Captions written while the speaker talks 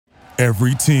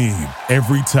Every team,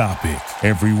 every topic,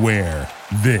 everywhere.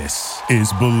 This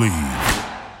is Believe.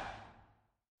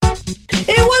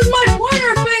 It was my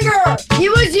pointer finger! He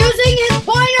was using his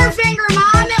pointer finger,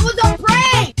 Mom! It was a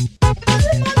prank! It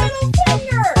wasn't my middle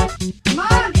finger!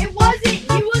 Mom, it wasn't!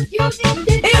 He was using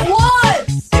his... It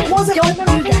was! It wasn't my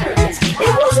middle finger!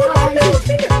 It wasn't my middle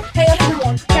finger! Hey,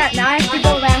 everyone, Cat, now I have to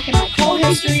go back and call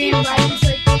history and write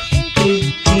this.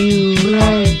 Did you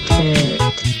write it?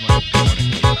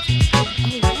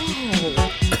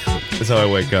 That's how I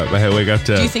wake up. I wake up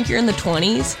to... Do you think you're in the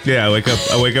 20s? Yeah, I wake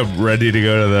up ready to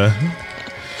go to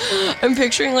the... I'm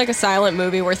picturing like a silent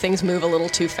movie where things move a little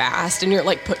too fast and you're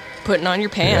like putting on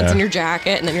your pants and your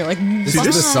jacket and then you're like... This is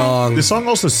the song. The song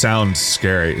also sounds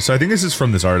scary. So I think this is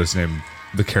from this artist named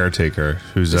The Caretaker,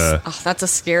 who's that's a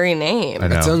scary name. I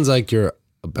know. It sounds like you're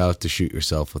about to shoot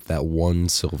yourself with that one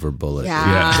silver bullet.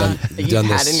 Yeah. You've You've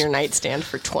had this in your nightstand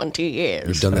for 20 years.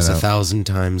 You've done this 1,000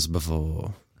 times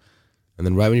before. And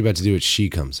then right when you're about to do it, she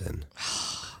comes in.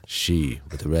 She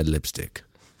with the red lipstick.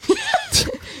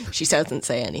 She doesn't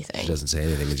say anything. She doesn't say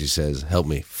anything, and she says, "Help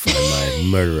me find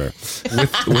my murderer."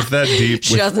 with that deep...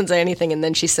 She doesn't say anything, and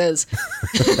then she says...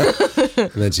 And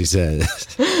then she says,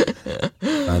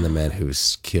 "Find the man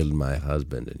who's killed my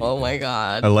husband." And Oh my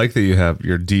God. I like that you have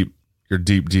your deep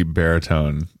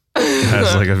baritone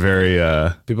has like a very...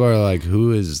 people are like,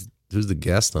 who's the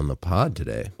guest on the pod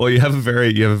today? Well, you have a very...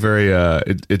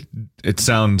 It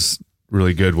sounds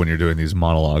really good when you're doing these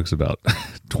monologues about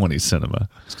 20s cinema.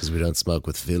 It's because we don't smoke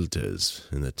with filters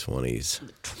in the 20s.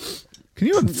 Can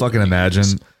you fucking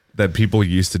imagine that people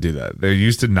used to do that? They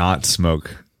used to not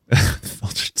smoke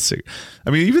filtered cigarettes. I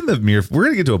mean, even the mere... We're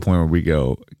going to get to a point where we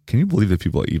go, can you believe that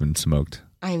people even smoked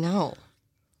I know.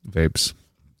 vapes?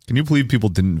 Can you believe people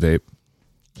didn't vape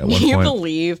at one Can you point?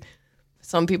 believe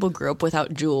some people grew up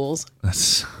without jewels?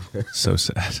 That's so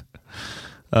sad.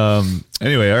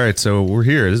 Anyway, all right, so we're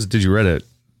here. This is Did You Reddit,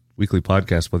 weekly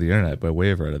podcast about the internet by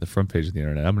way of Reddit, the front page of the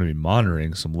internet. I'm going to be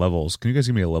monitoring some levels. Can you guys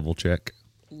give me a level check?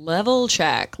 Level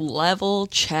check.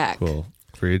 Cool.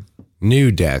 Creed?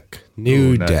 New deck.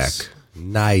 Ooh, nice.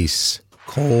 Nice.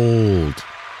 Cold.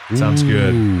 Sounds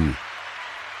good. Ooh.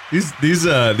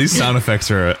 These sound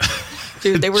effects are...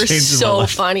 Dude, they were changing my so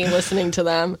life. funny listening to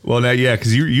them. Well, now, yeah,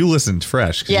 because you listened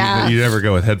fresh. 'Cause Yeah. You never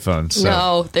go with headphones. So.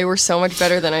 No, they were so much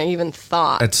better than I even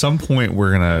thought. At some point,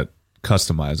 we're going to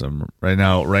customize them. Right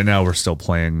now, we're still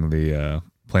playing the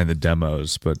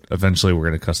demos, but eventually we're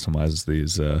going to customize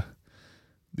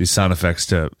these sound effects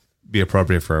to be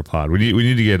appropriate for our pod. We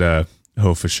need to get a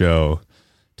Hofa show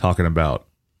talking about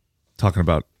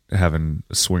having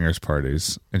swingers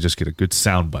parties and just get a good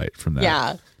sound bite from that.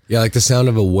 Yeah. Yeah, like the sound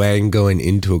of a wang going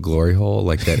into a glory hole,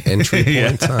 like that entry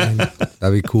point sign.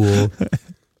 That'd be cool.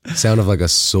 Sound of like a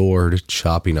sword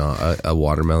chopping a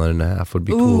watermelon in half would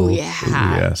be cool. Ooh, yeah.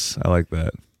 Ooh, yes, I like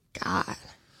that.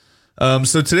 God.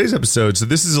 So today's episode. So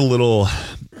this is a little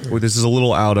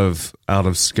out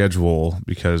of schedule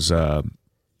because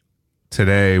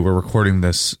today we're recording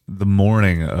this the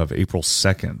morning of April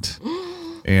 2nd,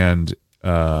 and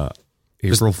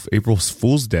April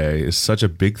Fool's Day is such a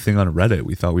big thing on Reddit.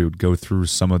 We thought we would go through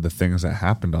some of the things that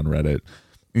happened on Reddit,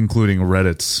 including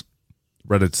Reddit's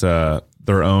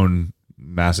their own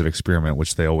massive experiment,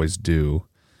 which they always do.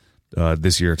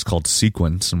 This year it's called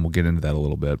Sequence, and we'll get into that a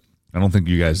little bit. I don't think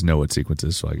you guys know what Sequence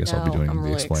is, so I guess I'll be doing I'm the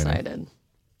really explaining. excited.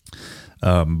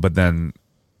 But then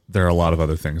there are a lot of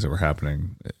other things that were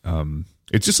happening.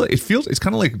 It's just like it's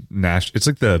kind of like it's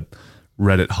like the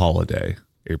Reddit holiday,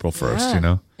 April 1st. Yeah, You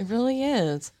know. It really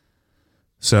is.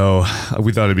 So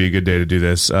we thought it'd be a good day to do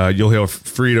this. You'll hear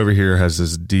Freed over here has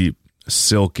this deep,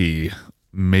 silky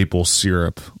maple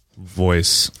syrup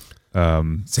voice.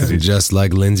 Sounded just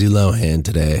like Lindsay Lohan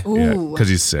today. Yeah, Ooh. because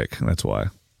he's sick. That's why.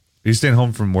 Are you staying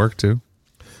home from work too?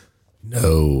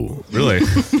 No. Really?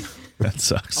 That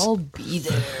sucks. I'll be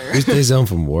there. Who stays home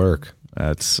from work?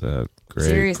 That's a great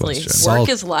Seriously, question. Salt. work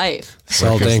is life.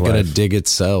 Salt is ain't gonna life. dig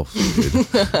itself.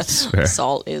 That's fair.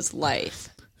 Salt is life.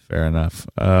 Fair enough.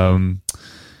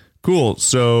 Cool.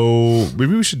 So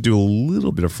maybe we should do a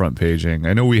little bit of front paging.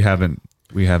 I know we haven't.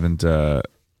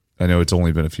 I know it's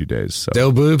only been a few days. So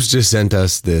Del Boobs just sent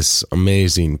us this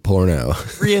amazing porno.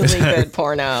 Really good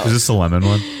porno. is this the lemon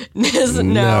one?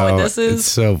 This is it's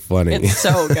so funny. it's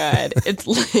so good. It's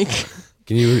like,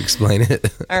 Can you explain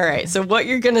it? all right. So what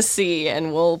you're gonna see,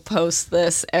 and we'll post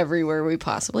this everywhere we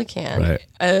possibly can, Right.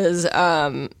 is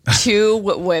two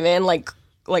women like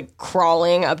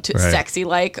crawling up to Right. sexy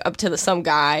up to some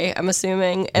guy. I'm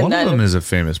assuming, and One then of them is a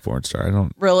famous porn star. I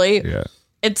don't. really, Yeah.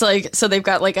 it's like, so they've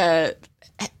got like a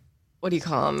what do you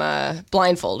call them?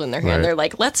 Blindfold in their hand. Right. They're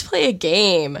like, let's play a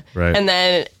game. Right. And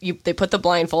then they put the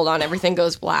blindfold on, everything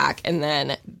goes black, and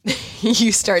then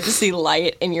you start to see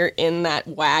light, and you're in that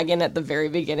wagon at the very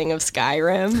beginning of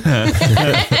Skyrim.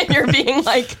 And you're being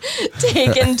like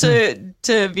taken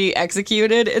to be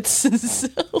executed. It's so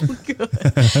good.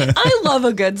 I love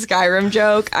a good Skyrim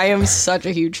joke. I am such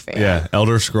a huge fan. Yeah,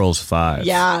 Elder Scrolls 5.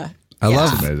 Yeah. I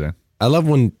Amazing. love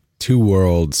when two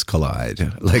worlds collide.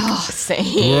 Like Same.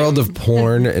 the world of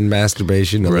porn and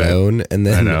masturbation alone, and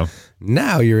I then know.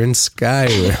 now you're in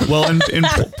Skyrim. Well, and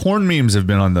porn memes have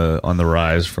been on the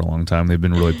rise for a long time. They've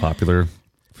been really popular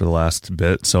for the last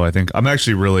bit. So I think I'm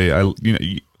actually really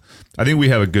I think we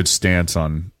have a good stance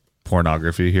on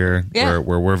pornography here. Yeah.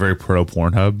 Where we're very pro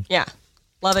Pornhub. Yeah.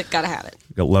 Love it. Gotta have it.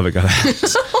 Love it, got it.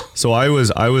 So I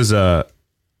was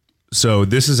so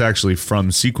this is actually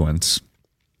from Sequence.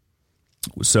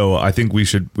 So I think we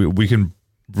can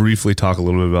briefly talk a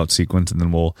little bit about Sequence, and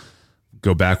then we'll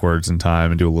go backwards in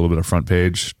time and do a little bit of front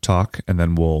page talk, and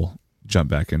then we'll jump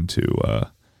back into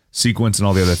Sequence and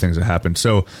all the other things that happened.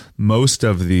 So most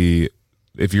of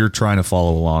if you're trying to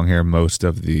follow along here, most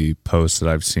of the posts that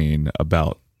I've seen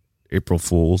about April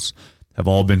Fools have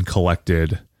all been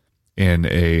collected in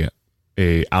a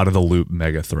out of the loop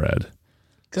mega thread.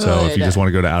 Good. So if you just want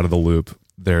to go to out of the loop,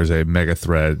 there's a mega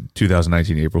thread,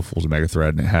 2019 April Fool's mega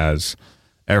thread, and it has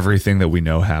everything that we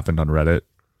know happened on Reddit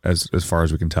as far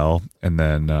as we can tell, and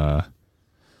then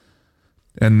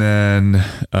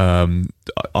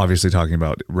obviously talking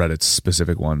about Reddit's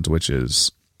specific ones, which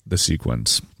is the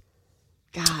Sequence.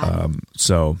 God.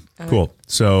 So cool.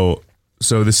 So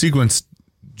the Sequence,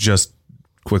 just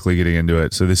quickly getting into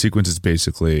it. So the Sequence is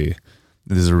basically,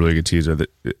 this is a really good teaser that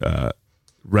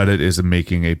Reddit is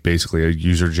making basically a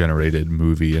user generated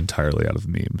movie entirely out of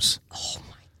memes. Oh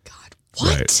my God.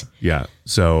 What? Right. Yeah.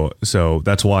 So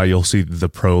that's why you'll see the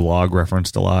prologue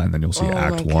referenced a lot, and then you'll see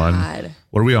Act 1. God.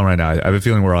 What are we on right now? I have a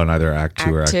feeling we're on either Act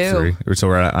 2 or Act Act 2. 3. So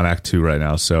we're on Act 2 right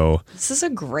now. So This is a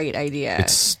great idea.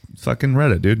 it's fucking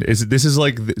Reddit, dude. This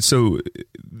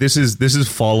is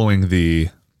following the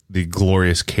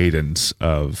glorious cadence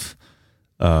of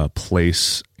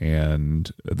Place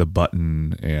and the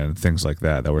Button and things like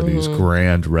that were these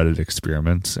grand Reddit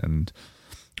experiments. And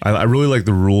I really like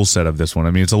the rule set of this one.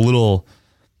 I mean, it's going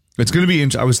to be,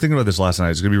 I was thinking about this last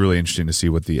night. It's going to be really interesting to see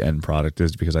what the end product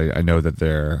is, because I know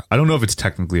that I don't know if it's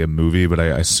technically a movie, but I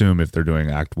assume if they're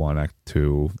doing Act 1, Act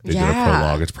 2, they did a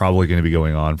prologue, it's probably going to be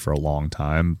going on for a long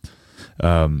time.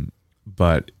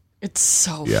 But it's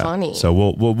so yeah, funny. so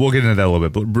we'll get into that a little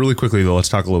bit, but really quickly though, let's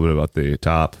talk a little bit about the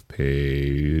top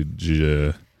page.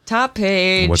 Top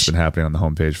page. What's been happening on the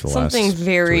homepage for the last Something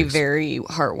very, 2 weeks. very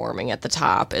heartwarming at the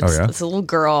top. It's yeah? this little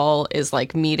girl is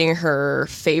like meeting her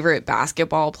favorite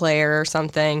basketball player or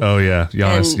something. Oh yeah,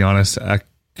 Giannis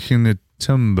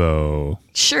Antetokounmpo.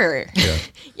 Sure. Yeah.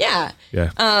 Yeah.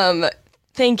 Yeah.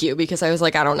 Thank you, because I was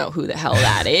like, I don't know who the hell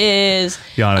that is.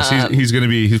 Giannis,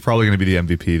 he's probably gonna be the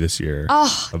MVP this year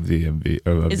of the MVP.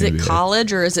 Of Is the it NBA.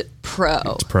 college or is it pro?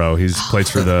 It's pro. He's plays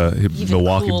for the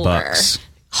Milwaukee cooler. Bucks.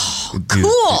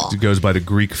 Cool. He goes by the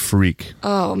Greek Freak.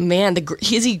 Oh man,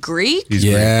 is he Greek? He's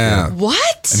Yeah. Greek,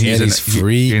 What? And And he's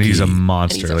freaky. and he's a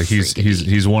monster. And Like he's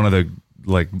he's one of the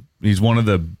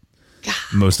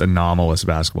most anomalous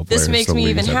basketball players. This makes the me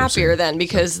league even has ever happier seen. then,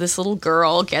 because this little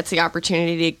girl gets the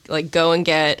opportunity to like go and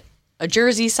get a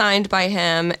jersey signed by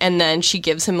him, and then she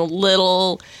gives him a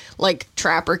little like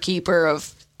trapper keeper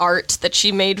of art that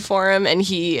she made for him, and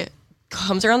he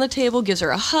comes around the table, gives her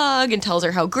a hug, and tells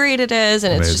her how great it is,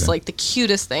 and it's just Amazing. like the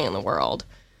cutest thing in the world.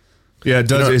 Yeah, it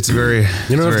does. It's very.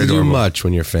 You don't have to do adorable. much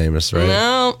when you're famous, right?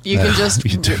 No, you can just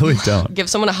You really don't. give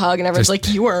someone a hug, and everyone's like,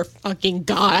 "You are a fucking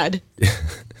god."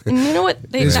 And you know what?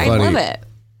 It's I funny. love it.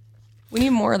 We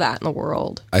need more of that in the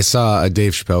world. I saw a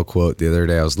Dave Chappelle quote the other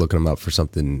day. I was looking him up for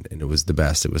something, and it was the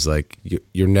best. It was like,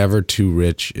 "You're never too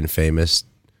rich and famous."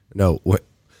 No,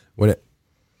 when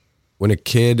a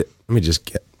kid. Let me just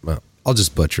get. Well, I'll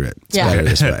just butcher it. It's Yeah. better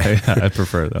this way. I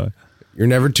prefer it that way. You're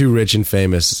never too rich and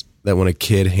famous that when a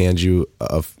kid hands you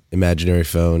a imaginary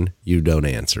phone, you don't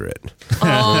answer it.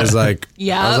 I was like,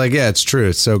 Yep. yeah, it's true.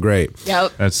 It's so great.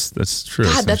 Yep. That's true.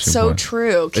 God, that's Essentially so point.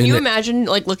 true. Can And you it- imagine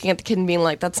like looking at the kid and being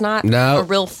like, "That's not No. a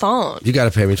real phone." You got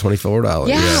to pay me $24.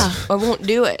 Yeah, I won't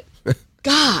do it.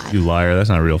 God, You liar. That's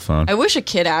not a real phone. I wish a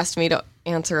kid asked me to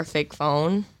answer a fake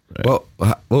phone. Well,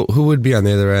 who would be on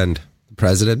the other end? The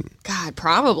president? God,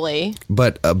 probably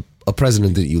But a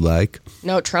president that you like.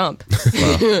 no Trump.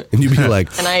 And you'd be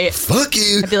like, And I fuck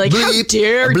you. I'd be like, how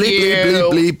dare bleep, you?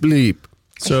 Bleep, bleep, bleep, bleep.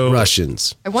 So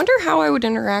Russians. wonder how I would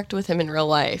interact with him in real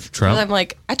life. Trump? I'm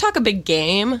like, I talk a big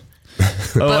game,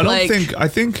 Oh, I don't like- think. I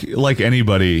think like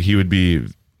anybody, he would be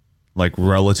like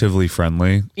relatively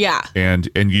friendly. Yeah. And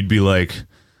you'd be like,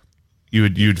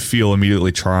 you'd feel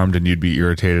immediately charmed, and you'd be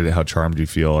irritated at how charmed you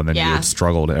feel, and then you Yeah. would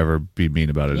struggle to ever be mean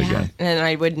about it Yeah. again. And then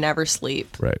I would never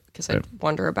sleep. Right. Because I'd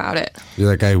wonder about it. You're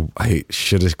like, I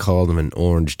should have called him an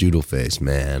orange doodle face,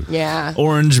 man. Yeah.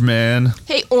 Orange Man,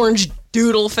 Hey, orange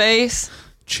doodle face.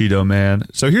 Cheeto Man.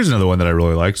 So here's another one that I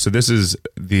really like. So this is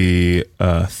the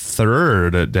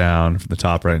third down from the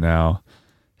top right now,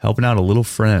 helping out a little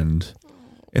friend,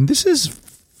 and this is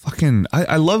fucking.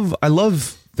 I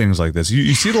love things like this.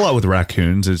 You see it a lot with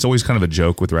raccoons. It's always kind of a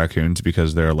joke with raccoons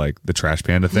because they're like the trash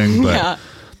panda thing. But Yeah.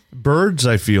 birds,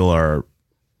 I feel, are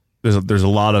there's a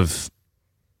lot of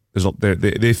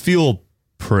they feel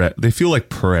prey. They feel like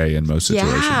prey in most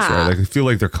situations, Yeah. right? Like they feel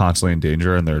like they're constantly in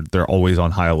danger and they're always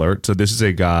on high alert. So this is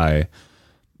a guy.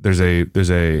 There's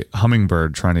a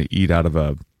hummingbird trying to eat out of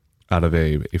a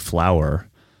flower.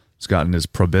 He's gotten his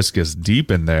proboscis deep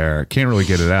in there. Can't really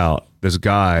get it out. This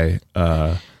guy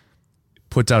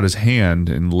puts out his hand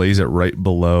and lays it right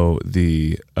below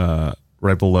the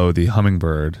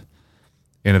hummingbird,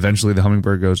 and eventually the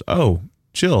hummingbird goes, "Oh,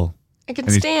 chill." I can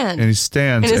And he stand. and he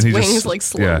stands, and his he wings just- like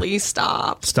slowly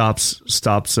stop. stops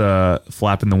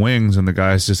flapping the wings, and the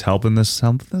guy's just helping this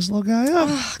little guy up.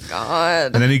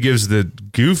 God. And then he gives the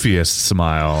goofiest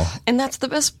smile, And that's the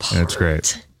best part. and it's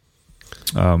great.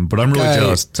 But I'm really guy-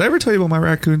 jealous. Did I ever tell you about my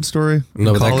raccoon story?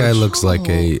 No, in but that guy college? looks like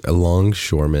a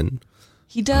longshoreman.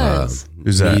 He does.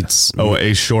 Who's that? meets-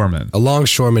 A shoreman. A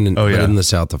longshoreman in, Oh, yeah. but in the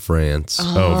south of France.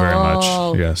 Oh, very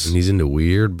much. Yes. And he's into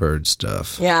weird bird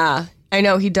stuff. Yeah. I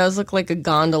know. He does look like a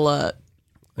gondola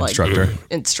Instructor.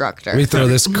 instructor. Let me throw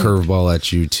this curveball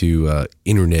at you to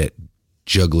internet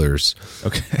jugglers.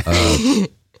 Okay.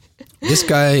 This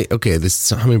guy, okay, this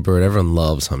hummingbird, everyone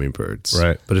loves hummingbirds.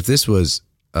 Right. But if this was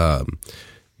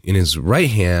in his right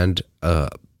hand, a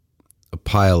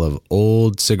pile of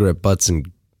old cigarette butts and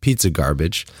pizza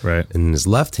garbage. Right. And in his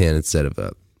left hand, instead of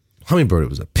a hummingbird, it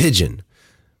was a pigeon.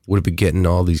 Would it be getting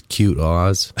all these cute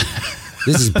awes?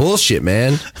 This is bullshit,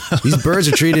 man. These birds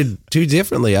are treated too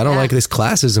differently. I don't like this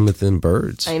classism within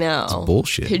birds. I know. It's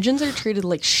bullshit. Pigeons are treated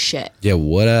like shit. Yeah,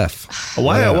 what if?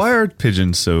 Why are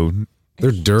pigeons so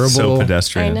They're durable.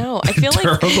 pedestrian? I know. I feel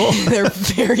like they're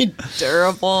very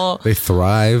durable. They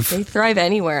thrive. They thrive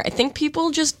anywhere. I think people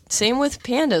just, same with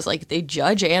pandas, like they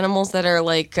judge animals that are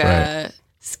like Right.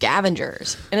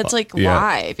 scavengers. And it's like, yeah.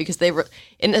 why? Because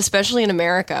and especially in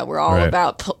America, we're all Right.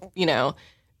 about,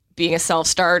 being a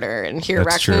self-starter, and here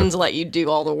That's true. raccoons let you do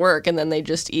all the work and then they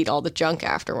just eat all the junk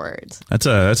afterwards. That's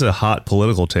a hot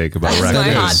political take about That's my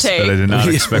raccoons hot take. that I did not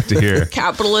expect to hear.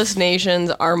 Capitalist nations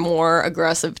are more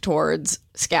aggressive towards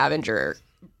scavenger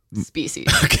species.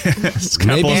 Capitalist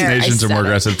Maybe- nations I are more said it.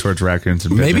 aggressive towards raccoons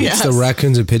and pigeons. Maybe it's the Yes.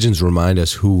 raccoons and pigeons remind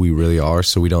us who we really are,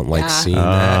 so we don't like Yeah. seeing that.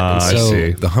 Ah, I And so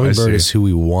see. the hummingbird I see. is who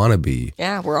we want to be.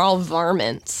 Yeah, we're all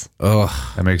varmints. Oh,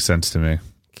 That makes sense to me.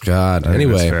 God. think that's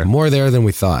Anyway, fair. more there than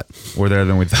we thought. We're there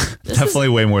than we thought. Definitely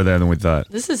way more there than we thought.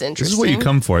 This is interesting. This is what you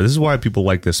come for. This is why people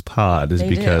like this pod, is They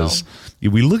because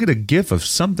we look at a gif of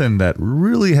something that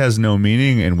really has no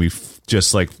meaning, and we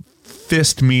just like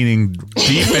fist meaning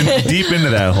deep into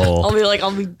that hole.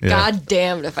 I'll be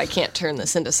goddamned if I can't turn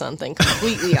this into something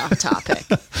completely off topic.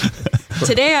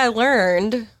 Today I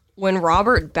learned when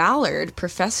Robert Ballard,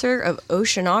 professor of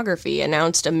oceanography,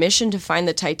 announced a mission to find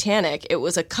the Titanic, it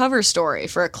was a cover story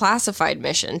for a classified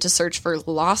mission to search for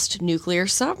lost nuclear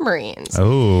submarines.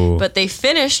 Oh, But they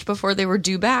finished before they were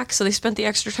due back, so they spent the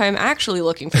extra time actually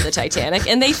looking for the Titanic,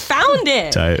 and they found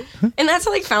it. tight. And that's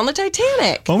how they found the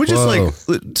Titanic. Why don't we just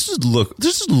Whoa.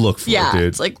 just look for Yeah, it, dude?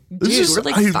 it's like, This dude, is- we're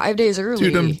like 5 days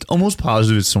early. Dude, I'm almost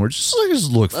positive it's somewhere. Just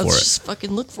look for Let's it. just fucking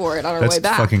look for it on our That's way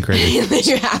back. fucking crazy. And then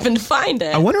you happen to find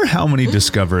it. I wonder how many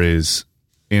discoveries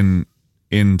in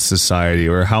society,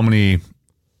 or how many.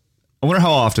 I wonder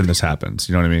how often this happens.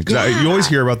 You know what I mean? Because you always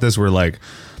hear about this where like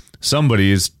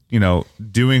somebody is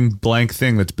doing blank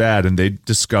thing that's bad, and they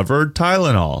discovered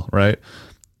Tylenol, right?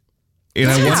 And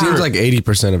I It wonder, seems like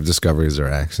 80% of discoveries are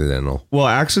accidental. well,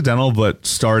 accidental, but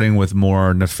starting with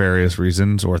more nefarious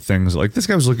reasons or things like this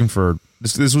guy was looking for.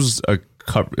 This was a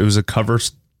cover. It was a cover.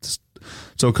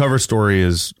 So a cover story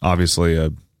is obviously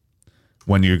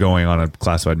when you're going on a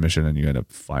classified mission and you end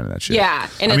up finding that shit. yeah,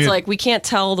 and I it's mean, like we can't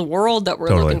tell the world that we're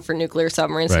Totally. looking for nuclear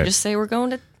submarines. So Right. just say we're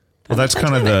going to. well, that's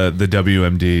kind of the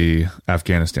WMD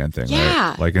Afghanistan thing,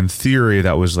 Yeah. right? Like in theory,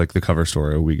 that was like the cover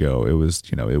story. It was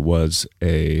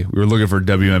we were looking for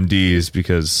WMDs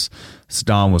because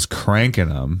Dom was cranking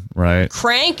them, right?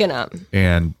 Cranking them.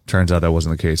 And turns out that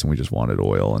wasn't the case, and we just wanted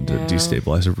oil and to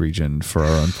destabilize a region for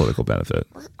our own political benefit.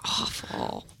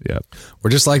 Awful. Yep.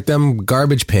 We're just like them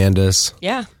garbage pandas.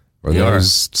 Yeah. Or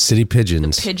those city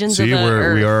pigeons. Pigeons See, of the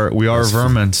earth. we are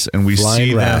vermin, and we flying see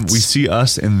them. rats. We see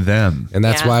us in them. And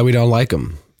that's Yeah. why we don't like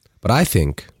them. But I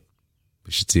think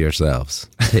we should see ourselves.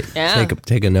 Yeah.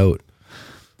 Take a note.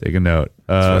 Take a note.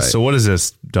 right. So what is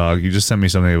this, dog? You just sent me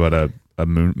something about a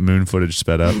moon footage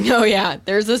sped up. Oh yeah,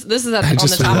 there's this. This is on the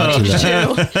just top watching page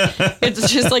too.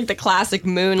 It's just like the classic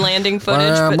moon landing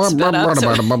footage, but sped up. So,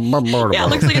 yeah, it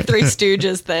looks like a Three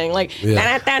Stooges thing. Like, and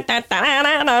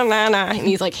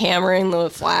he's like hammering the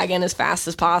flag in as fast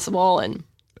as possible, and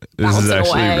This is bouncing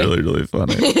actually away. really, really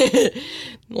funny.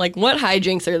 Like, what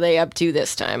hijinks are they up to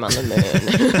this time on the moon?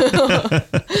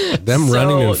 Them So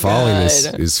running and falling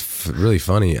good. is really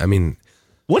funny. I mean,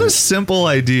 What a simple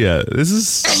idea. This is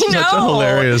such a know.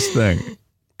 hilarious thing.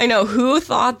 I know, who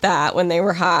thought that when they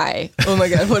were high? Oh my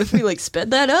god, what if we like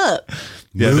sped that up?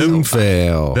 Yeah, moon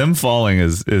fail. them falling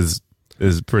is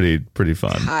pretty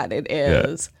fun. God, it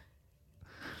is.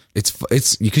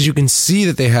 It's because you can see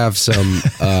that they have some.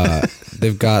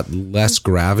 They've got less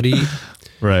gravity,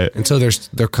 Right. and so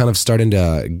they're kind of starting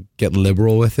to get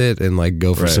liberal with it and like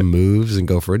go for Right. some moves and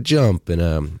go for a jump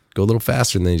and go a little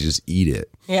faster, and then you just eat it.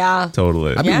 Yeah.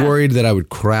 Totally. I'd Yeah. be worried that I would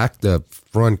crack the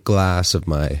front glass of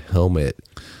my helmet.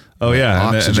 Oh yeah,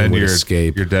 and Oxygen then would you're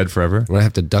escape. you're dead forever. When I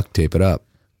have to duct tape it up,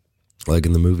 like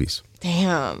in the movies.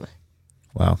 Damn.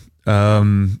 Wow.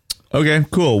 Okay,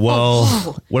 cool. Well,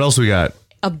 what else we got?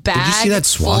 A bag. Did you see that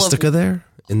full of- swastika there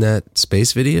in that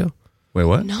space video? Wait,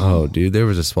 what? Oh, dude, there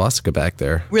was a swastika back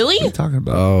there. Really? What are you talking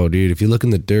about? Oh, dude, if you look in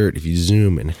the dirt, if you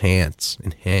zoom, enhance.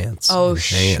 Oh enhance.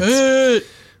 shit.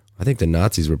 I think the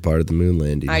Nazis were part of the moon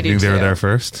landing. I You do think they were too. there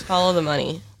first? Follow the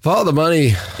money. Follow the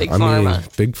money. Big I mean,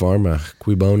 pharma. big pharma.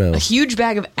 Cui bono. A huge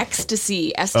bag of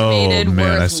ecstasy, estimated Oh,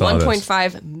 man, I worth saw this.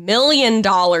 $1.5 million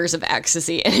of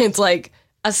ecstasy. And it's like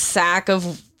a sack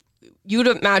of, you'd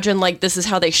imagine like this is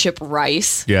how they ship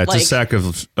rice. Yeah, it's like, a sack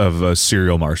of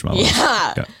cereal marshmallows.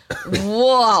 Yeah.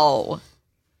 Whoa.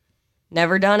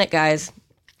 Never done it, guys.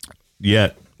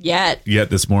 Yet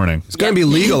this morning. It's going to be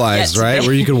legalized, Yes. right?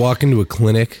 Where you could walk into a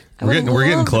clinic. We're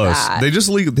getting love close. that. They just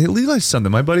they legalized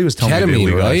something. My buddy was telling me they Ketamine,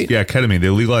 legalized. right? Yeah, ketamine. They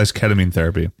legalized ketamine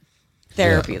therapy.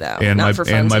 Therapy, though. And not my for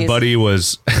and my funsies. buddy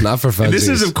was Not for fun. And this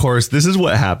is, of course, this is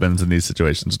what happens in these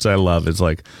situations, which I love. It's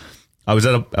like I was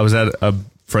at a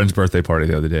friend's birthday party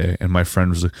the other day, and my friend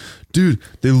was like, "Dude,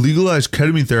 they legalized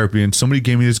ketamine therapy, and somebody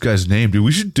gave me this guy's name. Dude,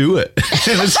 we should do it."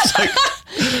 And it's just like,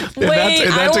 Wait, I wanna do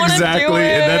and that's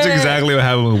it. exactly what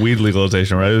happened with weed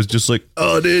legalization, right? It was just like,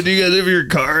 "Oh, dude, you guys have your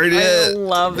card yet?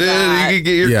 love Dude, that. you can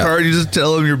get your Yeah. card. You just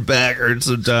tell them your back hurts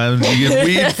sometimes. You get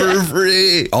weed for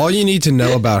free." All you need to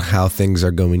know about how things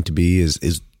are going to be is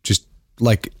just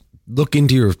like look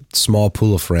into your small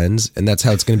pool of friends, and that's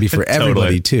how it's going to be for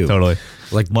everybody too. Totally.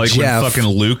 Like when Jeff, fucking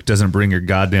Luke doesn't bring your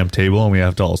goddamn table and we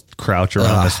have to all crouch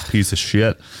around this piece of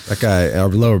shit. that guy, our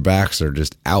lower backs are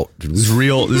just out. This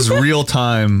is real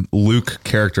time Luke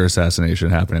character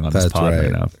assassination happening on this That's pod right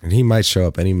right. now. And he might show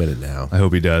up any minute now. I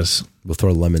hope he does. We'll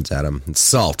throw lemons at him and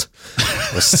salt.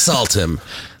 We'll salt him.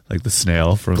 Like the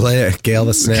snail from Gail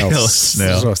the snail. Gail the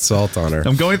snail. Throw salt on her.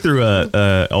 I'm going through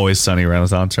a Always Sunny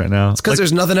Renaissance right now. Because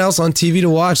there's nothing else on TV to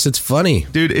watch that's funny.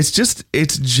 Dude, it's just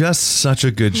such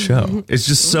a good show. It's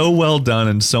just so well done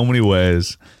in so many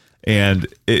ways, and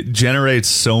it generates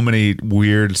so many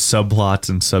weird subplots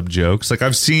and sub jokes. Like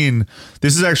I've seen,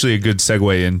 this is actually a good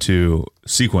segue into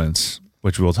Sequence,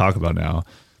 which we'll talk about now.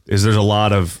 Is there's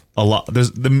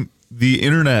there's the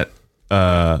internet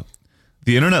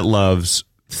loves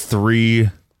 3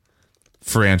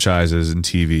 franchises in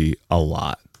TV a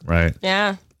lot, right?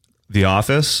 Yeah. The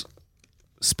Office,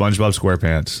 SpongeBob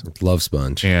SquarePants, Love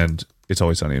Sponge. and It's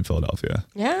Always Sunny in Philadelphia.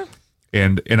 Yeah.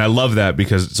 And I love that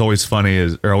because It's Always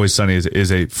Funny Always Sunny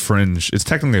is a fringe. It's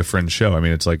technically a fringe show. I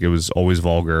mean, it's like it was always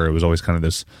vulgar. It was always kind of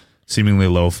this seemingly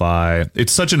lo-fi.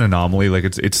 It's such an anomaly. Like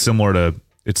it's similar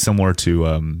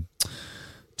to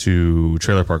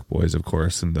Trailer Park Boys, of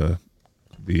course, and the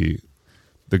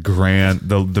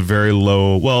very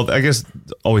low. Well, I guess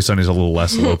Always Sunny is a little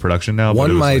less low production now. but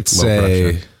One it was, might like, low say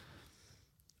production.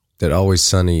 that Always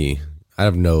Sunny, I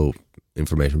have no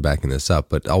information backing this up,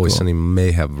 but Always Sunny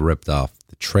may have ripped off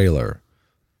the trailer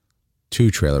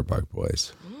to Trailer Park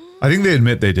Boys. I think they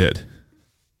admit they did,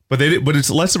 but they did. But it's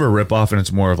less of a ripoff and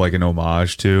it's more of like an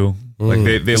homage to Like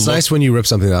they It's look, nice when you rip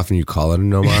something off and you call it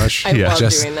an homage. I love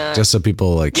just, doing that. Just so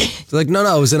people they're like,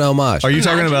 no, it was an homage. Are you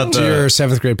talking about to your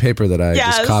 7th grade paper that I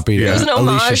just copied? It was an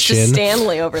Alicia homage to Chin.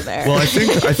 Stanley over there. Well, I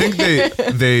think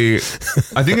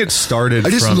it started. I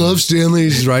just from, love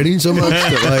Stanley's writing so much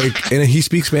that and he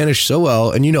speaks Spanish so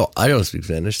well, and I don't speak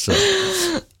Spanish, so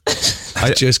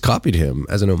I just copied him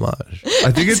as an homage.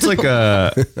 I think it's like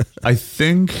I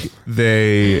think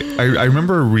I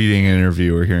remember reading an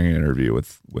interview or hearing an interview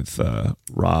with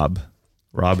Rob.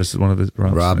 Rob is one of the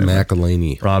Rob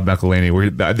McElhaney. Rob McElhaney, where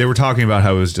they were talking about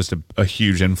how it was just a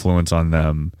huge influence on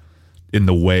them in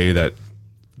the way that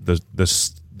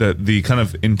the kind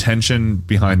of intention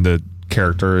behind the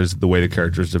characters, the way the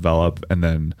characters develop, and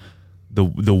then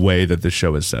the way that the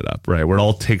show is set up, right? Where it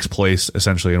all takes place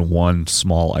essentially in one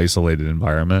small isolated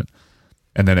environment.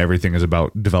 And then everything is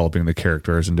about developing the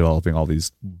characters and developing all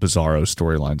these bizarro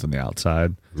storylines on the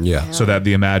outside. Yeah. So that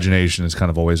the imagination is kind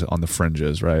of always on the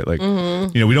fringes, right? Like,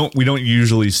 we don't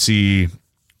usually see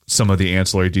some of the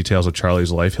ancillary details of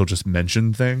Charlie's life. He'll just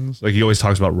mention things. Like he always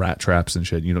talks about rat traps and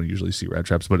shit. You don't usually see rat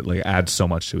traps, but it like adds so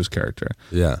much to his character.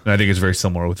 Yeah. And I think it's very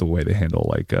similar with the way they handle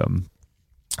like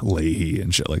Leahy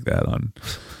and shit like that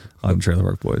on Trailer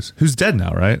Park Boys. Who's dead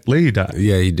now, right? Leahy died.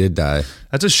 Yeah, he did die.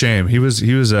 That's a shame. He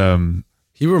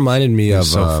reminded me of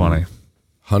so funny.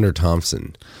 Hunter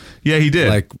Thompson. Yeah, he did.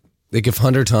 Like if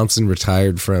Hunter Thompson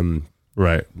retired from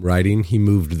right. writing, he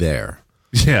moved there.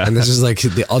 Yeah. And this is like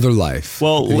the other life.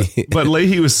 Well, but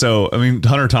Leahy was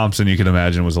Hunter Thompson, you can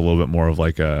imagine, was a little bit more of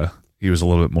like he was a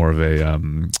little bit more of a,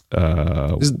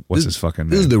 what's his fucking name?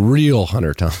 This is the real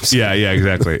Hunter Thompson. Yeah,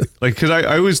 exactly. Like, cause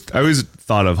I always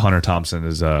thought of Hunter Thompson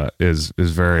as is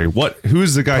very,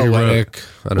 who's the guy Poetic.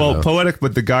 who wrote? I don't know. Poetic,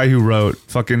 but the guy who wrote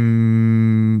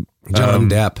fucking John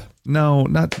Depp. No,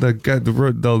 not the guy,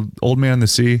 the old man in the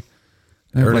sea.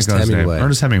 Ernest Hemingway.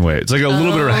 Ernest Hemingway. It's like a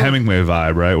little bit of a Hemingway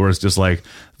vibe, right? Where it's just like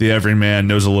the everyman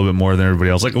knows a little bit more than everybody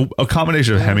else. Like a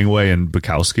combination of Hemingway and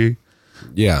Bukowski.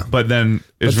 Yeah. But then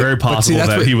it's very possible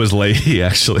that he was Leahy,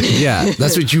 actually. Yeah,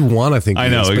 that's what you want to think. I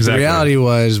know, but exactly. The reality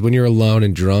was when you're alone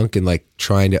and drunk and like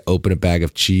trying to open a bag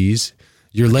of cheese,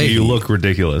 you're Leahy. You look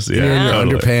ridiculous. Yeah, You're in your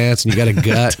underpants and you got a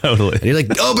gut. Totally. And you're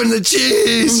like, open the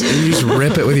cheese, and you just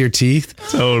rip it with your teeth.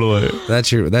 Totally.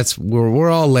 We're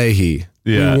all Leahy.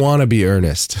 Yeah. We want to be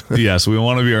Ernest. Yes, we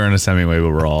want to be Ernest Hemingway,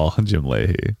 but we're all Jim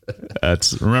Leahy.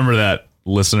 Remember that,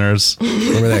 listeners.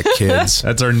 Remember that, kids.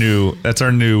 That's our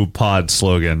new pod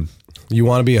slogan. You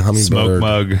want to be a hummingbird, Smoke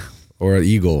mug, or an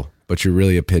eagle, but you're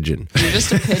really a pigeon. You're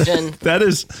just a pigeon. That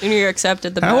is. Sooner you're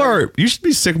accepted, the better. You should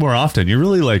be sick more often. You're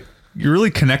really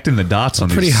connecting the dots on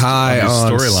Pretty these high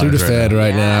on storylines Sudafed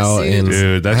right now, Yeah, and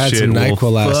Dude, that I had shit some will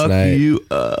NyQuil last fuck night. you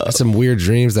I up. had some weird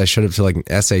dreams that I showed up to like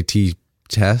an SAT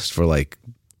test for like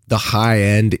the high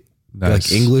end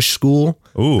Nice. like English school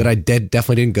Ooh. that I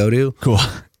definitely didn't go to. Cool.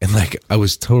 And like I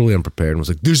was totally unprepared and was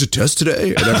like, "There's a test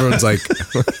today," and everyone's like,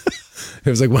 "It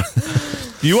was like what?"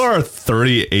 You are a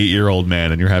 38-year-old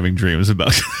man, and you're having dreams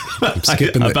about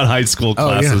skipping about high school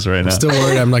classes right I'm now. still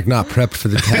worried I'm like not prepped for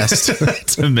the test.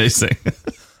 It's amazing.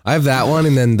 I have that one,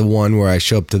 and then the one where I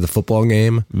show up to the football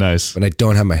game Nice. and I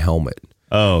don't have my helmet,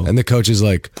 Oh, and the coach is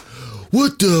like,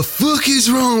 "What the fuck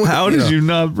is wrong with how did you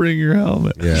not bring your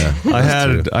helmet? Yeah, I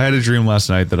had a dream last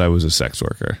night that I was a sex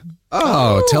worker.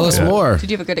 Oh, tell us more. Did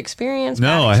you have a good experience?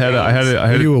 No, bad I Are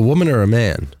had. you a woman or a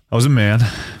man? I was a man.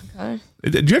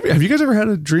 experience? Have you guys ever had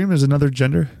a dream as another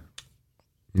gender?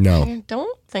 No. I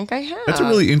don't think I have. That's a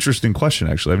really interesting question.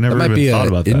 Actually, I've never That might even be thought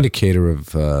an about that. indicator of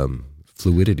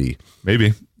fluidity.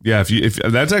 Maybe. Yeah. If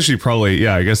that's actually probably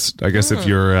I guess if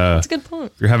you're That's a good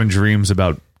point. if you're having dreams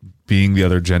about being the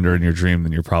other gender in your dream,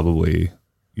 then you're probably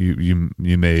you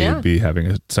may be having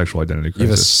a sexual identity You have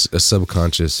crisis. a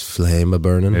subconscious flame a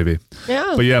burning. Maybe.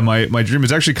 Yeah. But yeah, my dream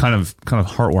is actually kind of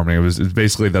heartwarming. It's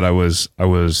basically that I was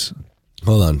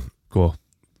Hold on. cool.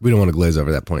 We don't want to glaze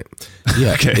over that point.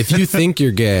 Yeah. Okay. If you think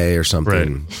you're gay or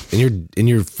something and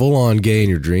you're full on gay in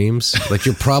your dreams, like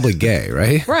you're probably gay,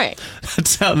 right? Right.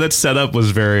 That's how that setup was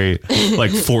very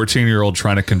like 14-year-old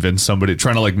trying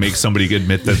to like make somebody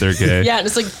admit that they're gay. Yeah, and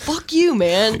it's like, fuck you,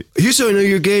 man. You so I know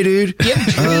you're gay, dude. You have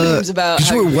dreams about Because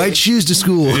how you wear you're white gay. shoes to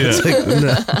school. Yeah. It's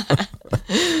like,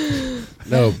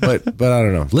 no, but I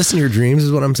don't know. Listen to your dreams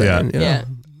is what I'm saying. Yeah. you know? Yeah.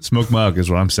 Smoke mug is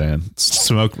what I'm saying.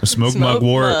 Smoke mug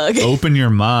war. mug. Open your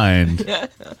mind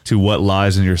to what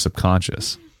lies in your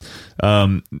subconscious.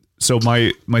 So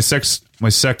my sex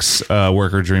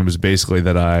worker dream was basically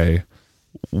that I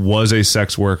was a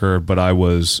sex worker, but I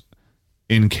was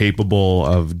incapable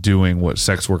of doing what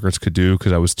sex workers could do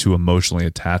because I was too emotionally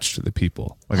attached to the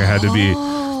people. Like I had to be,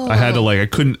 I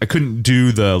couldn't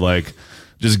do the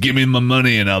just give me my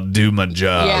money and I'll do my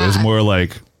job. Yeah. It was more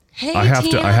like Hey, I have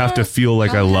Tina, to feel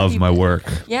like I how have love you my been? work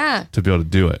Yeah. to be able to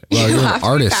do it. Well, You you're have an to be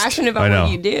artist. passionate I about know.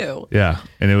 what you do. Yeah,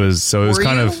 and it was Were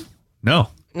kind you? of no,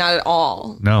 Not at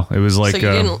all. it was like So you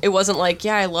didn't. It wasn't like,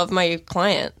 yeah, I love my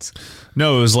clients.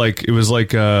 no, it was like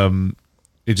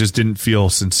it just didn't feel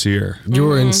sincere. You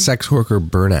were in sex worker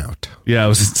burnout. Yeah, I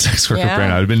was in sex worker Yeah.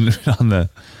 brain. I'd been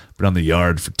on the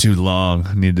yard for too long.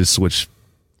 I needed to switch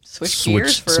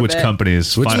Gears for a bit. companies.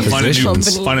 Switch Find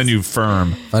positions. a new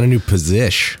firm. Find a new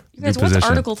position. You guys, New what's position.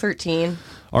 Article 13?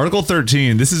 Article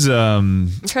 13. This is trying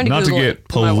to not to Google get it.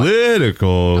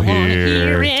 political I wanna here.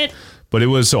 hear it. But it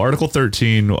was so Article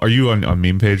 13. Are you on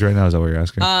meme page right now? Is that what you're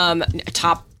asking?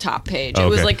 Top page. Oh, It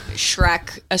was okay. like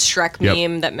a Shrek Yep.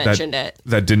 meme that mentioned it.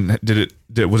 That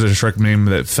was it a Shrek meme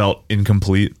that felt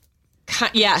incomplete?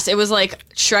 Yes, it was like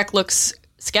Shrek looks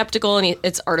skeptical and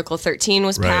it's Article 13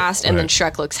 was Right, passed, and then right.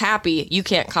 Shrek looks happy. You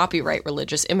can't copyright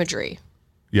religious imagery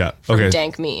Yeah. from Okay.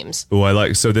 dank memes. Oh, I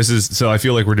like. So I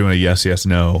feel like we're doing a yes,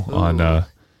 no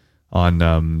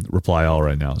on Reply All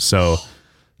right now. So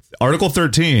Article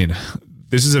 13.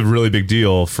 This is a really big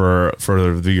deal for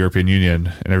the European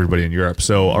Union and everybody in Europe.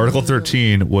 So Article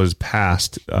 13 was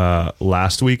passed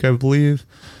last week, I believe,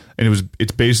 and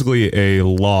it's basically a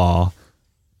law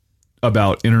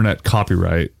about internet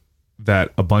copyright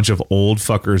that a bunch of old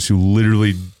fuckers who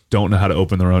literally don't know how to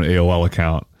open their own AOL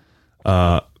account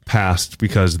passed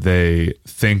because they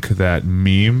think that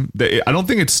I don't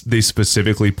think they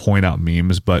specifically point out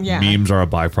memes, but Yeah. memes are a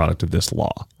byproduct of this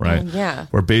law, right? Yeah.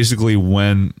 Where basically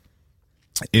when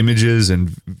images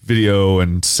and video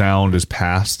and sound is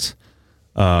passed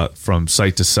from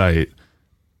site to site,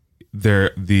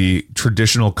 the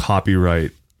traditional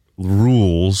copyright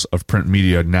rules of print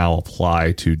media now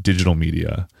apply to digital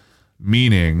media.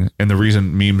 Meaning, and the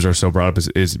reason memes are so brought up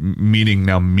is meaning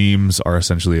now memes are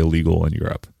essentially illegal in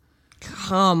Europe.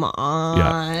 Come on.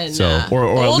 Yeah. So, or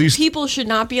at Old least, people should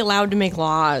not be allowed to make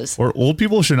laws. or old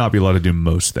people should not be allowed to do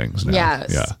most things now.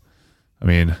 Yes. Yeah. I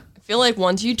mean, I feel like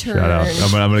once you turn shout out.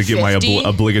 I'm gonna get my 50,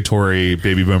 obligatory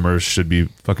baby boomers should be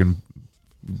fucking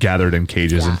gathered in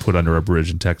cages Yeah. and put under a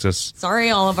bridge in Texas. Sorry,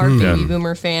 all of our baby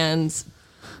boomer fans.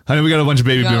 I know we got a bunch of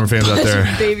baby Got a boomer fans out bunch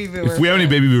there. of baby boomer If we have any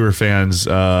baby boomer fans,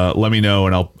 let me know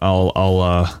and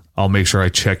I'll make sure I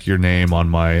check your name on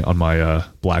my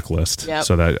blacklist Yep.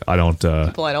 so that I don't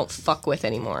People I don't fuck with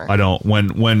anymore. when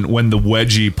the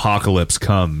wedgie apocalypse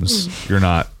comes, you're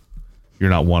not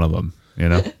one of them, you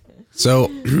know.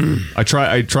 So I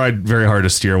tried very hard to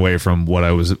steer away from what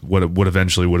would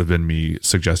eventually would have been me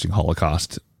suggesting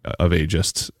Holocaust of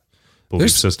ageist belief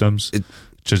There's- systems.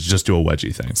 Just do a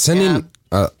wedgie thing. sending,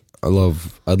 I'd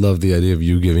love the idea of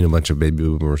you giving a bunch of baby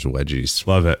boomers wedgies.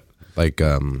 Love it. Like,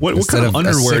 What instead kind of a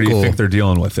underwear do you sickle- think they're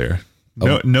dealing with there?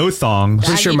 No thongs.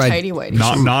 Baggy, sure my- tighty whities.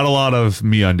 Not a lot of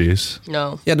MeUndies.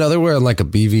 No. Yeah, no, they're wearing like a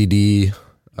BVD.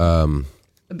 A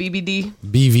BBD.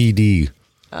 BVD.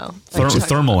 Oh.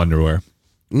 Thermal underwear,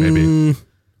 maybe.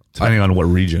 Depending on what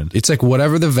region. It's like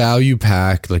whatever the value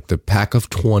pack, like the pack of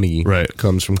 20 Right.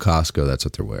 comes from Costco. That's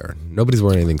what they're wearing. Nobody's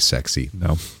wearing anything sexy.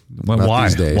 No. Well, Not why?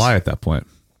 these days. Why at that point?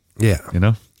 Yeah. You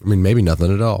know? I mean, maybe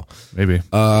nothing at all. Maybe.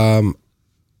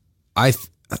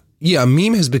 A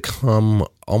meme has become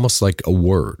almost like a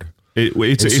word.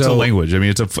 It's a so- language. I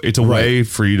mean, it's a way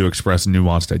for you to express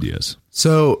nuanced ideas.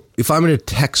 So if I'm going to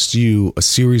text you a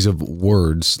series of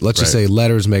words, let's just Right. say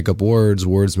letters make up words,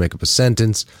 words make up a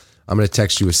sentence. I'm going to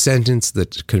text you a sentence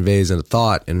that conveys a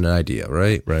thought and an idea,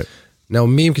 right? Right. Now, a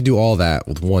meme can do all that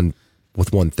with one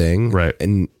thing, Right.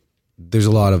 And there's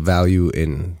a lot of value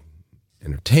in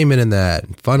entertainment in that,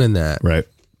 and fun in that, Right.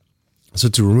 So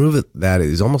to remove that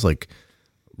is almost like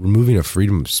removing a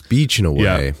freedom of speech in a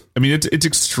way. Yeah. I mean, it's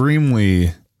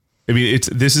extremely. I mean,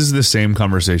 this is the same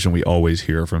conversation we always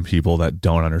hear from people that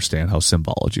don't understand how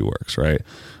symbology works, right?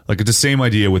 Like it's the same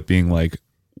idea with being like,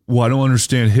 well, I don't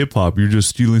understand hip hop. You're just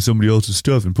stealing somebody else's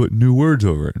stuff and putting new words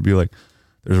over it. And be like,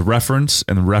 there's a reference,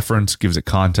 and the reference gives it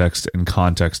context, and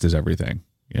context is everything,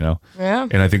 you know? Yeah.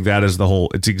 And I think that is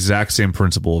it's the exact same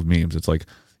principle of memes. It's like,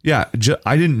 yeah,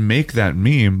 I didn't make that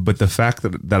meme, but the fact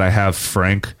that I have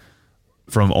Frank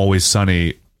from Always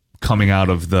Sunny coming out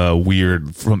of the weird,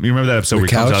 you remember that episode The where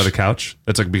he comes couch? out of the couch?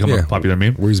 That's like become a Yeah. popular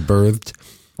meme. Where he's birthed.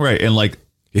 Right. And like,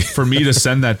 for me to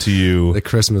send that to you, The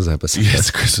Christmas episode.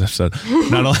 yes, Christmas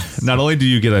episode. Not only do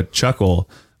you get a chuckle,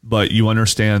 but you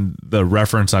understand the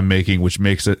reference I'm making, which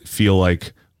makes it feel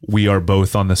like we are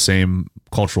both on the same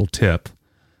cultural tip,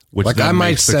 which Like, then I might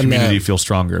makes the send community that- feel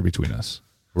stronger between us.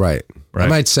 Right. Right. I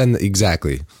might send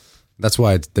exactly. That's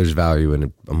why there's value in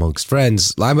it amongst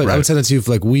friends. I would Right. send it to you if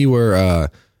like we were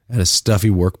at a stuffy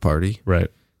work party Right.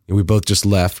 and we both just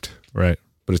left. Right.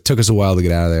 but it took us a while to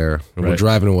get out of there. And we're Right.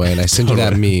 driving away, and I sent you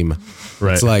that meme.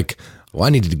 Right. It's like, well, I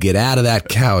needed to get out of that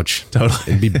couch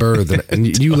and be birthed.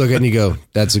 And you look at it and you go,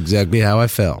 that's exactly how I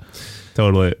felt.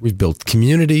 Totally. We've built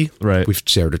community. Right. We've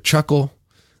shared a chuckle.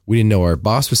 We didn't know our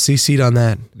boss was CC'd on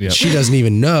that. Yep. She doesn't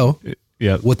even know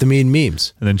Yep. what the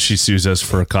memes And then she sues us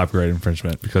for copyright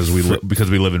infringement because we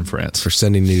live in France. for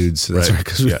sending nudes. That's Right. right,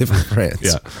 because we Yeah. live in France.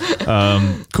 Yeah.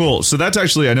 Cool. So that's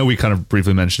actually, I know we kind of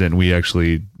briefly mentioned it, and we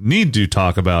actually need to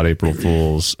talk about April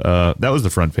Fools. That was the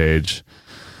front page.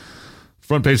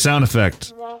 Front page sound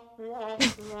effect.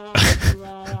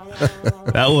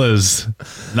 That was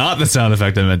not the sound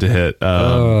effect I meant to hit.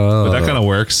 But that kind of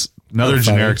works. Another That's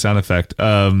generic funny. sound effect.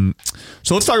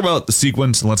 So let's talk about the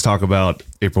sequence and let's talk about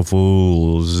April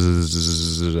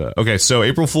Fools. Okay, so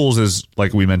April Fools is,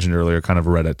 like we mentioned earlier, kind of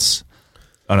Reddit's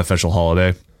unofficial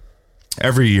holiday.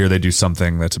 Every year they do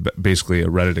something that's basically a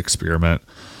Reddit experiment,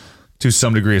 to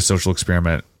some degree a social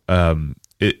experiment. I mean,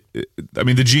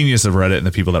 the genius of Reddit and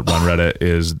the people that run Reddit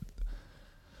is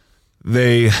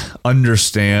they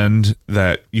understand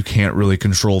that you can't really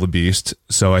control the beast.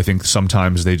 So I think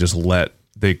sometimes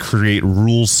they create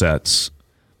rule sets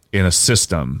in a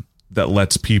system that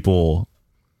lets people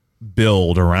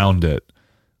build around it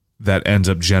that ends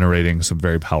up generating some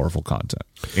very powerful content.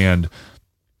 And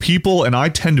people, and I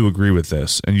tend to agree with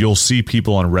this, and you'll see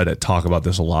people on Reddit talk about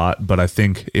this a lot, but I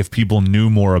think if people knew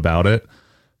more about it,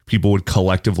 people would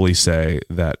collectively say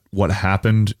that what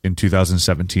happened in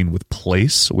 2017 with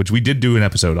Place, which we did do an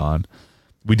episode on,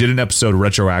 we did an episode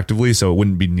retroactively, so it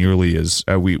wouldn't be nearly as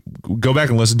we go back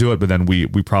and listen to it. But then we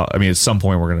probably, I mean, at some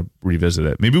point we're going to revisit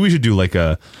it. Maybe we should do like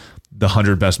the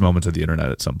 100 best moments of the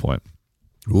internet at some point,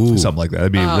 Ooh, something like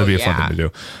that. That'd be a fun thing to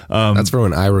do. that's for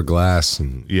when Ira Glass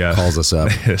calls us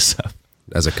up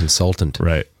as a consultant.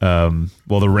 Right.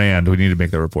 Well, the Rand, we need to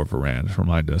make that report for Rand.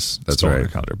 Remind us. That's It's on right. the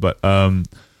calendar.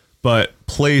 But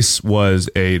Place was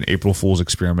an April Fool's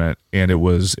experiment, and it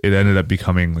ended up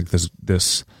becoming like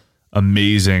this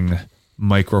amazing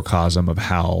microcosm of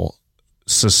how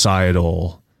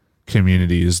societal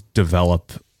communities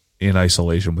develop in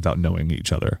isolation without knowing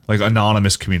each other. Like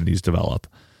anonymous communities develop.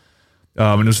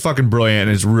 And it was fucking brilliant,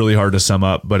 and it's really hard to sum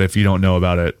up, but if you don't know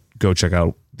about it, go check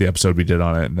out the episode we did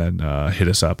on it and then hit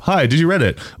us up. Hi, did you read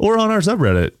it? Or on our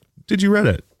subreddit, did you read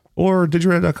it? Or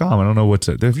didyourreddit.com. I don't know what's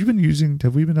it. Have we been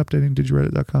updating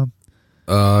didyourreddit.com?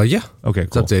 Yeah. Okay,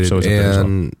 cool. It's updated. So it's updated as well.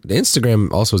 And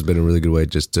Instagram also has been a really good way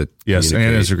just to Yes, and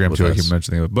communicate Instagram with too. I us. keep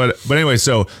mentioning it, but anyway.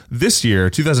 So this year,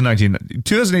 2018. I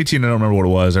don't remember what it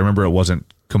was. I remember it wasn't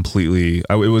completely.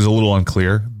 It was a little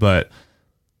unclear, but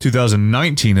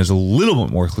 2019 is a little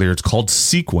bit more clear. It's called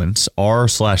Sequence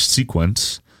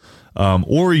r/sequence,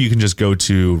 or you can just go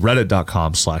to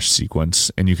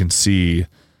reddit.com/sequence and you can see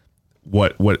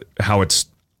how it's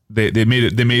they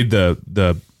made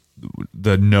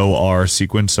the no R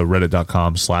sequence, so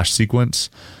reddit.com/sequence,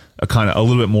 a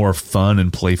little bit more fun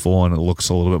and playful, and it looks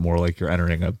a little bit more like you're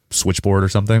entering a switchboard or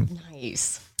something.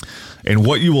 Nice. And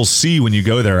what you will see when you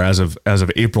go there as of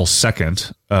April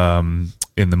 2nd,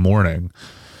 in the morning,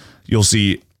 you'll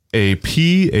see a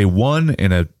P, a 1,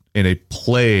 and a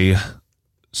play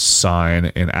sign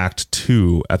in Act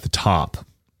 2 at the top.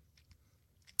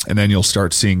 And then you'll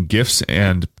start seeing GIFs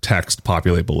and text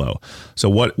populate below. So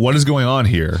what is going on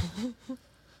here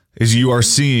is you are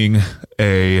seeing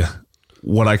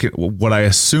what I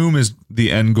assume is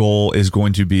the end goal is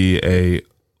going to be a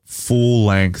full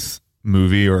length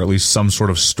movie, or at least some sort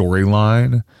of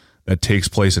storyline that takes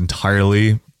place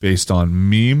entirely based on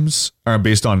memes or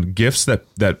based on GIFs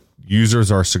that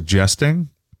users are suggesting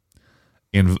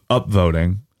and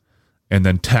upvoting, and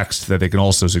then text that they can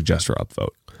also suggest or upvote.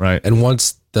 Right. And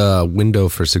once the window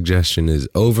for suggestion is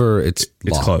over, it's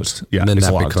locked. closed. Yeah, And then it's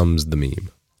that logged. becomes the meme.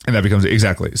 And that becomes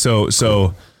exactly. So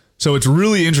it's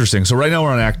really interesting. So right now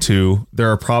we're on Act 2.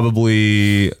 There are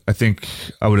probably,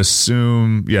 I would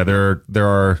assume, there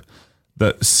are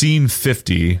the scene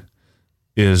 50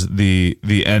 is the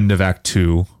end of Act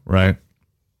 2, right?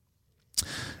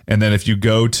 And then if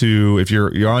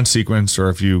you're on Sequence, or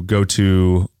if you go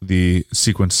to the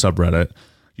Sequence subreddit,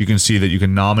 you can see that you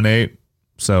can nominate.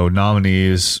 So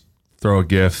nominees, throw a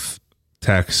GIF,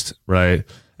 text, right?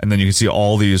 And then you can see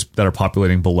all these that are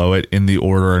populating below it in the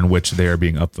order in which they are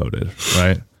being upvoted,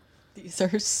 right? These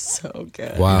are so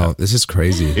good. Wow, this is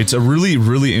crazy. It's a really,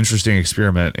 really interesting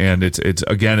experiment. And it's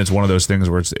one of those things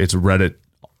where it's Reddit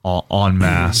en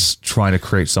masse trying to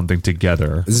create something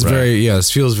together. This is right? this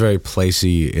feels very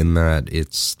placey in that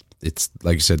it's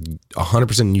like you said,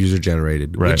 100% user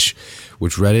generated, Right.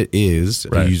 which Reddit is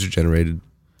Right. a user generated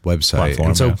website. Platform,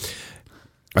 and so yeah.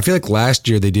 I feel like last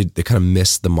year they kind of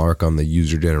missed the mark on the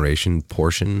user generation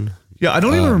portion. Yeah, I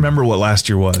don't even remember what last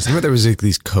year was. Remember there was like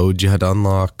these codes you had to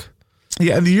unlock.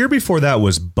 Yeah, and the year before that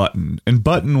was Button, and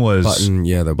Button was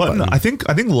Button. I think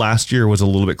last year was a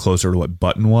little bit closer to what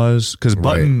Button was, because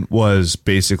Button was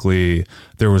basically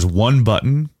there was one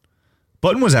button.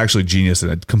 Button was actually genius in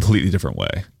a completely different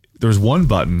way. There was one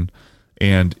button,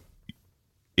 and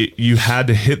you had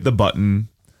to hit the button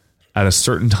at a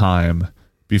certain time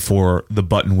before the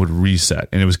button would reset,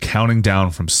 and it was counting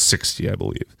down from 60, I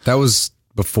believe. That was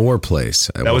before Place.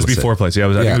 That was before Place. Yeah,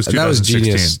 I think it was 2016. That was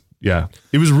genius. Yeah,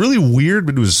 it was really weird,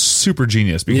 but it was super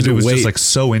genius because it was just like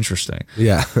so interesting.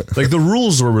 Yeah, like the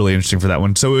rules were really interesting for that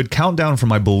one. So it would count down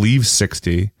from I believe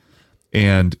 60,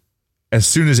 and as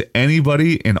soon as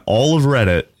anybody in all of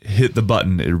Reddit hit the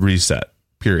button, it reset.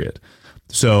 Period.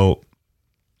 So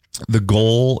the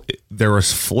goal, there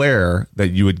was flare that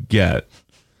you would get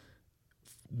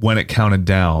when it counted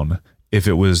down. If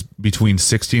it was between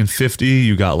 60 and 50,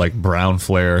 you got like brown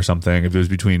flare or something. If it was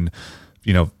between,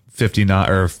 59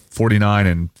 or 49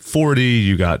 and 40,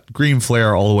 you got green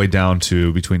flare, all the way down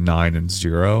to between 9 and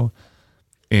 0.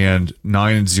 And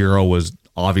 9 and 0 was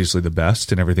obviously the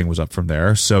best, and everything was up from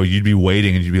there. So you'd be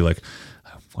waiting and you'd be like,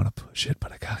 I want to push it,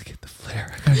 but I gotta get the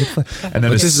flare. And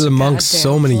then but this is amongst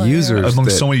so many users.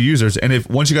 So many users. And if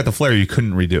once you got the flare, you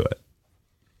couldn't redo it.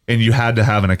 And you had to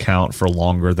have an account for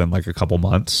longer than like a couple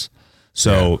months.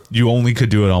 So you only could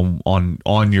do it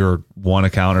on your one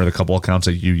account or the couple accounts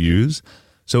that you use.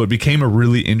 So it became a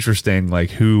really interesting,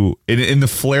 like in the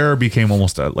flare became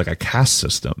almost like a caste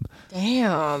system.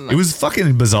 Damn. It was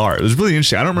fucking bizarre. It was really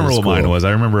interesting. I don't remember what mine was.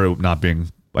 I remember it not being,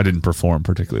 I didn't perform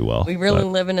particularly well. We really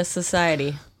live in a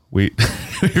society. We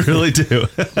really do.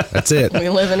 That's it. We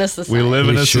live in a society. We live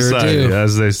in a sure society, do.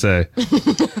 as they say. Man,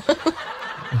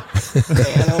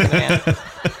 oh man.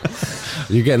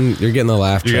 You're getting the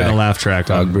laugh track. You're getting a laugh track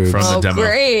Dog brew. from the Oh, demo.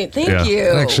 great. Thank you.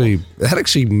 That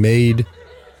actually made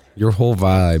your whole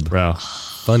vibe Bro.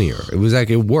 funnier. It was like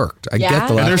it worked. I get the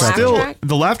And laugh There's track. still track?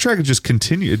 the laugh track just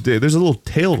continued. There's a little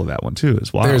tail to that one too.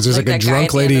 It's wild. There's like a that guy drunk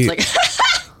at the end lady. that's like,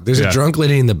 There's Yeah. a drunk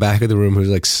lady in the back of the room who's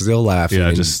like still laughing. Yeah,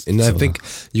 and, just- and I think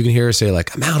you can hear her say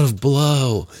like, "I'm out of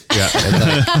blow." Yeah.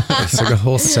 And it's like a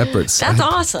whole separate. that's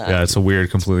awesome. Yeah, it's a weird,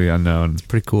 completely unknown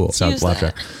pretty cool. sound Use laugh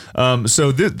that. track.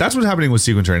 So that's what's happening with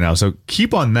Sequence right now. So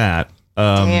keep on that.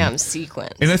 Damn,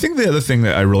 sequence. And I think the other thing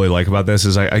that I really like about this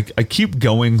is I keep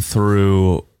going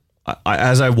through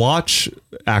as I watch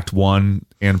Act 1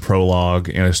 and Prologue,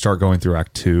 and I start going through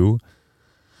Act 2.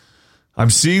 I'm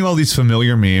seeing all these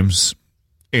familiar memes,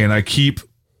 and I keep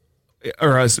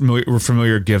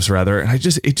familiar gifs rather, and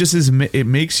it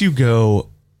makes you go,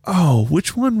 oh,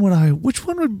 which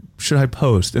one should I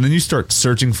post? And then you start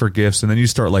searching for gifs, and then you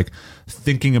start like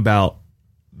thinking about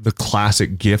the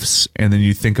classic gifs, and then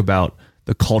you think about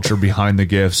the culture behind the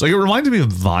gifs. Like it reminds me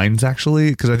of Vines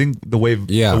actually, because I think the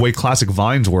way classic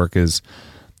Vines work is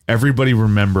everybody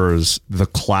remembers the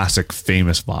classic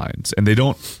famous Vines, and they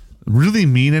don't really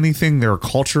mean anything. They're a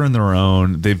culture in their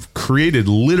own. They've created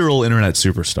literal internet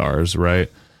superstars, right?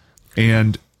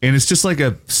 And it's just like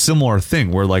a similar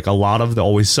thing where like a lot of the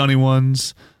Always Sunny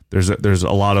ones, there's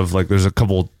a lot of like there's a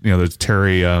couple, there's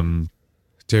Terry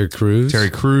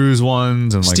Crews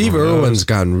ones, and like Steve Irwin's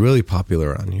gotten really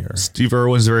popular on here. Steve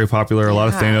Irwin's very popular. A lot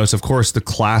of Thanos, of course, the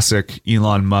classic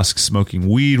Elon Musk smoking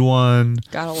weed one.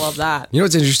 Gotta love that. You know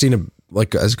what's interesting,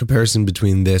 like as a comparison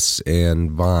between this and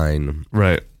Vine,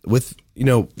 Right. with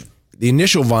the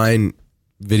initial Vine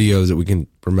videos that we can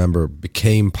remember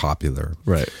became popular,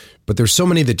 Right. but there's so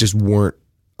many that just weren't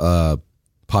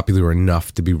popular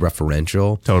enough to be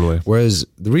referential. Totally. Whereas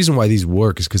the reason why these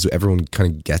work is because everyone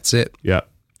kind of gets it. Yeah. And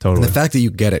Totally. the fact that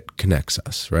you get it connects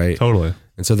us, right? Totally.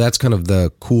 And so that's kind of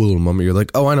the cool little moment. You're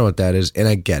like, oh, I know what that is, and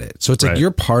I get it. So it's like Right.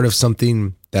 you're part of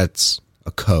something that's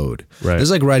a code. Right. It's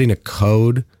like writing a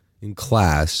code in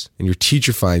class, and your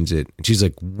teacher finds it, and she's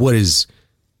like, what does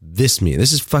this mean?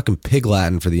 This is fucking pig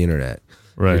Latin for the internet.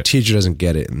 Right. Your teacher doesn't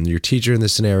get it, and your teacher in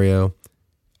this scenario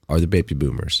are the baby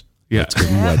boomers. Yeah. Let's give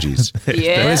them wedgies.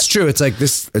 Yeah. And it's true. It's like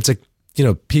this. It's like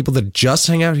people that just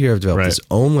hang out here have developed Right. this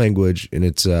own language, and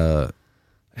it's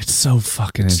It's so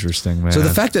fucking interesting, man. So the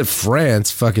fact that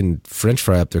France, fucking French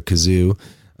fry up their kazoo,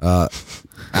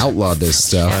 outlawed this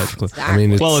stuff. I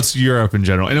mean, it's Europe in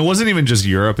general, and it wasn't even just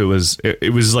Europe. It was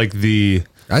like the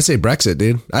I say Brexit,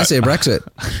 dude. I say Brexit.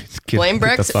 Blame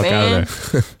Brexit, man.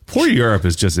 there. Poor Europe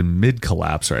is just in mid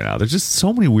collapse right now. There's just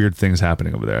so many weird things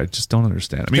happening over there. I just don't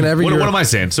understand. I mean, every what Europe- am I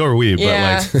saying? So are we.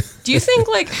 Yeah. But like, Do you think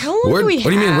like how long do we have?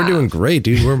 What do you mean? We're doing great,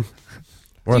 dude. We're Do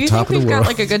on you top think of the we've world. got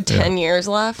like a good 10 years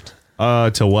left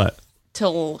to what?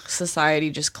 till society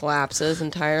just collapses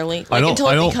entirely? I Like don't- until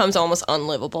I it don't- becomes almost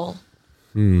unlivable.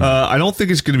 I don't think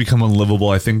it's going to become unlivable.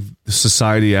 I think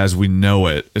society as we know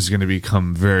it is going to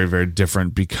become very, very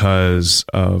different because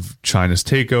of China's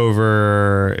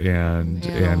takeover and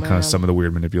kind of some of the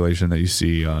weird manipulation that you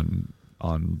see on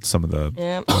some of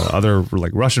the other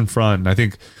like Russian front. And I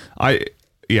think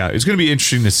it's going to be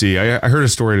interesting to see. I heard a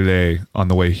story today on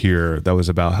the way here that was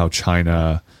about how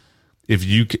China, it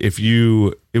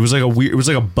was like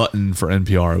a button for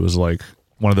NPR. It was like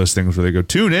one of those things where they go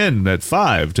tune in at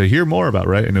 5 to hear more about,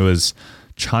 right? And it was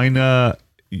China.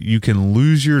 You can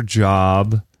lose your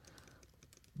job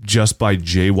just by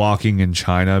jaywalking in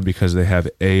China because they have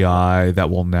AI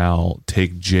that will now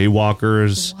take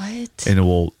jaywalkers and it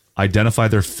will identify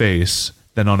their face.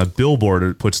 Then on a billboard,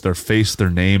 it puts their face, their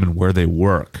name, and where they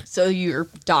work. So you're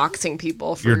doxing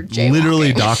people for You're jaywalking.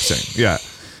 literally doxing. Yeah.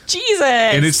 Jesus.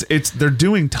 And it's they're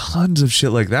doing tons of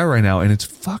shit like that right now, and it's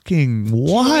fucking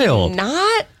wild.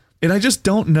 Not. And I just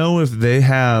don't know if they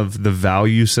have the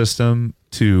value system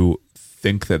to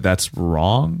think that that's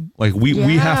wrong. Like we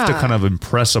have to kind of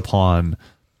impress upon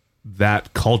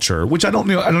that culture, which I don't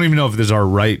even know if there's our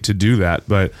right to do that,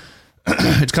 but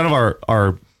it's kind of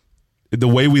our the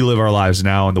way we live our lives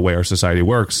now and the way our society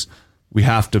works. We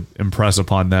have to impress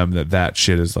upon them that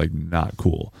shit is like not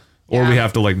cool. Or we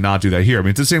have to like not do that here. I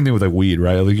mean, it's the same thing with like weed,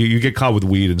 right? Like you get caught with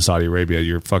weed in Saudi Arabia,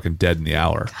 you're fucking dead in the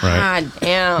hour, right? God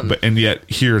damn. And yet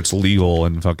here it's legal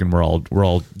and fucking we're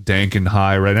all dank and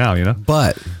high right now, you know?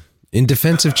 But in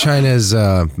defense of China's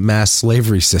mass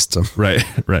slavery system, Right.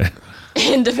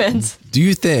 In defense. do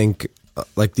you think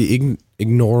like the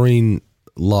ignoring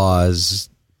laws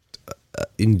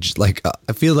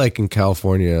I feel like in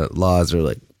California laws are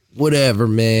like, whatever,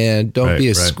 man, don't be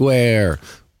a square.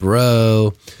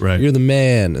 Bro, you're the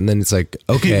man. And then it's like,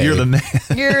 okay. You're the man.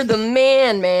 You're the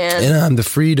man. And I'm the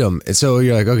freedom. And so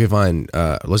you're like, okay, fine.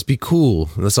 Let's be cool.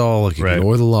 Let's all like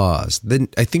ignore the laws. Then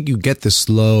I think you get the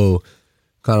slow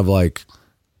kind of like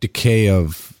decay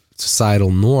of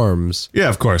societal norms. Yeah,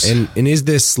 of course. And is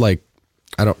this like,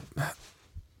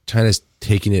 China's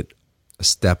taking it a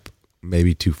step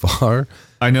maybe too far?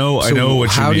 I know what you mean.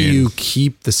 How do you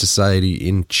keep the society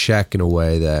in check in a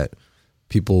way that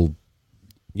people,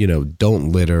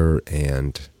 don't litter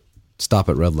and stop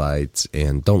at red lights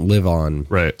and don't live on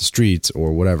the streets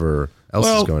or whatever else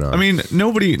is going on? I mean,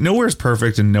 nowhere's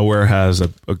perfect and nowhere has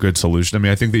a good solution. I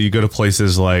mean, I think that you go to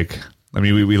places like, I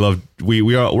mean,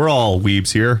 we're all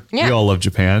weebs here. Yeah. We all love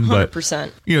Japan,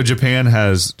 100%. But Japan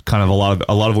has kind of a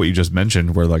lot of what you just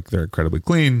mentioned, where like they're incredibly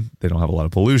clean, they don't have a lot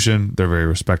of pollution, they're very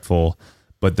respectful,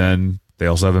 but then they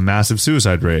also have a massive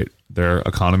suicide rate. Their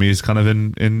economy is kind of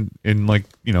in like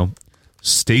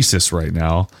stasis right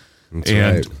now.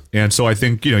 And so I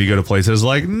think you go to places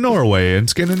like Norway and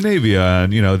Scandinavia,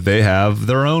 and they have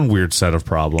their own weird set of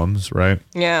problems, right?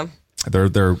 Yeah.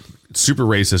 They're super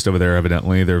racist over there.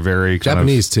 Evidently, they're very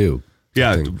Japanese too.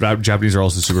 Yeah, Japanese are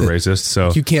also super racist.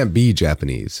 So you can't be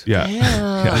Japanese.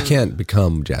 Yeah. You can't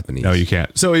become Japanese. No, you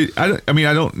can't. So I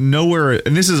don't know where,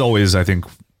 and this is always, I think,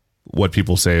 what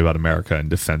people say about America in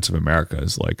defense of America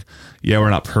is like, yeah, we're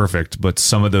not perfect, but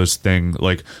some of those things,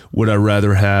 like, would I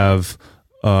rather have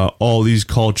all these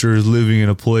cultures living in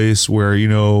a place where,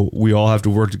 we all have to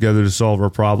work together to solve our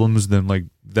problems than like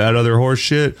that other horse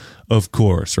shit? Of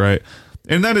course, right?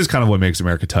 And that is kind of what makes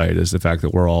America tight, is the fact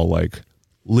that we're all like,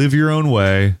 live your own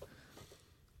way,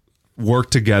 work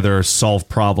together, solve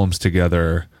problems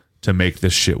together to make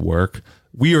this shit work.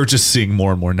 We are just seeing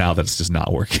more and more now that it's just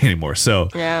not working anymore. So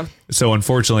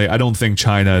unfortunately, I don't think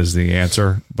China is the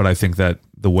answer, but I think that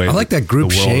the way I like that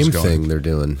group shame thing they're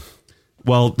doing.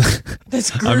 Well,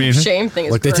 this group shame thing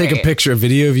is like they take a picture, a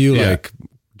video of you like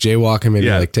jaywalking, maybe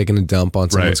like taking a dump on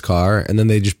someone's car, and then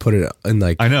they just put it in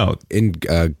like in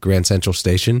Grand Central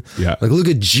Station. Yeah, like look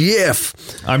at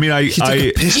Jif. I mean, I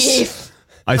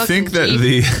think that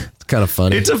it's kind of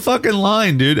funny. It's a fucking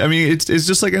line, dude. I mean, it's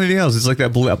just like anything else. It's like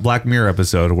that Black Mirror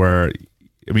episode where,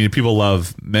 I mean, people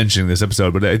love mentioning this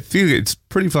episode, but I think it's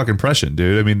pretty fucking prescient,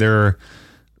 dude. I mean,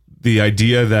 the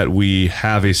idea that we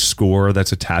have a score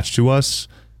that's attached to us,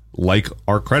 like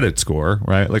our credit score,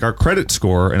 right? Like our credit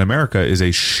score in America is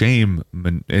a shame.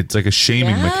 It's like a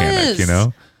shaming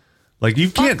mechanic, Like you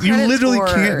literally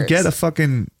can't get a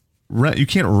fucking rent. You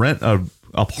can't rent a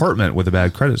apartment with a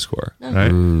bad credit score,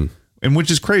 right? And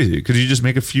which is crazy because you just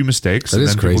make a few mistakes. That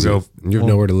is crazy. You have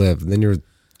nowhere to live. Then you're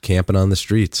camping on the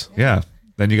streets. Yeah.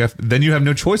 Then you have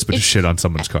no choice but to shit on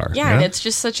someone's car. Yeah, and it's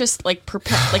just such a like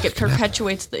it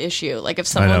perpetuates the issue. Like if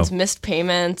someone's missed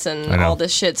payments and all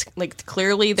this shit's like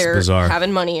clearly they're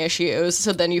having money issues,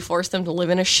 so then you force them to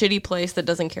live in a shitty place that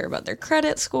doesn't care about their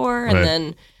credit score, and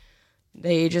then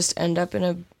they just end up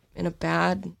in a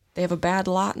bad They have a bad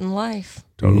lot in life.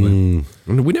 Totally.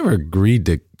 We never agreed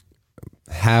to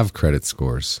have credit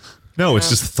scores. No, it's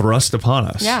just thrust upon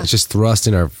us. Yeah. It's just thrust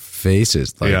in our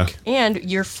faces. Like, Yeah. And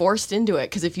you're forced into it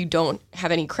because if you don't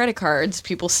have any credit cards,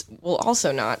 people will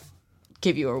also not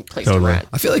give you a place Totally. to rent.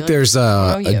 I feel like They'll there's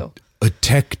 "Oh, you." a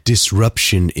tech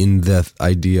disruption in the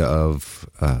idea of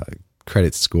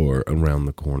credit score around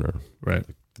the corner. Right.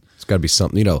 It's got to be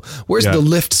something, you know. Where's Yeah. the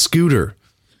Lyft scooter?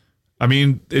 I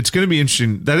mean, it's going to be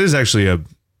interesting. That is actually a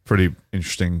pretty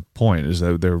interesting point, is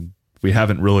that we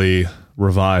haven't really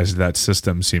revised that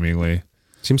system, seemingly.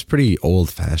 Seems pretty old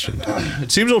fashioned.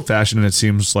 It seems old-fashioned, and it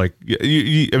seems like...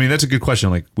 I mean, that's a good question.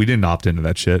 Like, we didn't opt into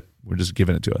that shit. We're just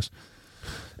giving it to us.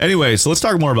 Anyway, so let's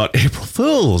talk more about April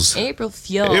Fools. April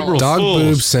Fool. April Dog Fools.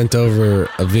 Boob sent over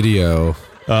a video,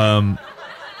 Okay. done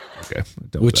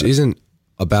with which that. isn't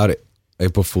about it,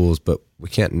 April Fools, but we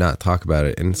can't not talk about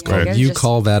it. And it's called Right. You Just-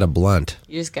 Call That a Blunt.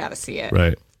 You just got to see it.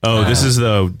 Right. Oh, this is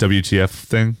the WTF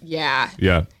thing? Yeah.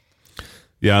 Yeah.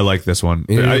 Yeah, I like this one.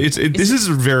 Yeah. This is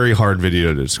a very hard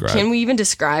video to describe. Can we even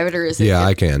describe it or is it? Yeah,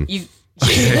 I can. You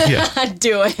Yeah.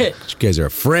 do it. You guys are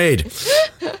afraid.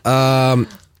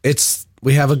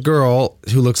 We have a girl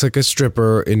who looks like a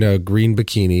stripper in a green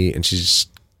bikini, and she's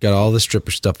got all the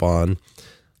stripper stuff on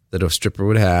that a stripper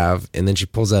would have, and then she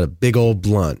pulls out a big old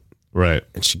blunt Right.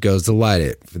 and she goes to light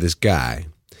it for this guy.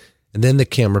 And then the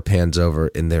camera pans over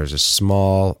and there's a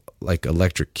small like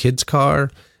electric kid's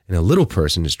car and a little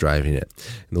person is driving it.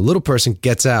 And the little person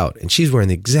gets out and she's wearing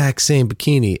the exact same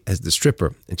bikini as the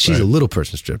stripper, and she's a little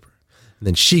person stripper. And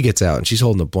then she gets out and she's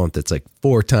holding a blunt that's like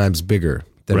 4 times bigger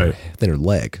than, Right. than her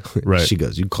leg. Right. She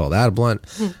goes, "You call that a blunt?"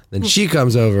 Then she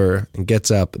comes over and gets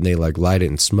up and they like light it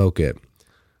and smoke it.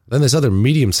 Then this other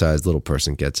medium-sized little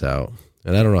person gets out,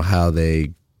 and I don't know I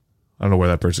don't know where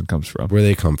that person comes from. where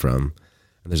they come from.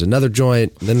 And there's another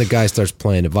joint. And then the guy starts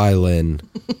playing a violin,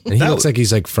 and he That looks like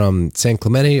he's like from San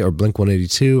Clemente or Blink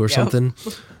 182 or something.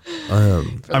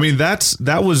 I mean, that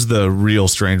was the real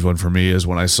strange one for me, is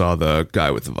when I saw the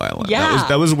guy with the violin. Yeah.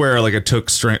 That was where like it took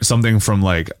something from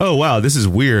like, oh wow, this is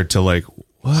weird, to like,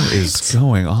 what is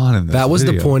going on in this That was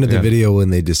the video? point of the Yeah. video when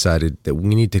they decided that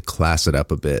we need to class it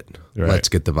up a bit. Right. Let's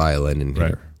get the violin in Right.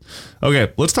 here.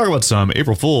 Okay, let's talk about some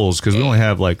April Fools, because we only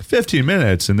have like 15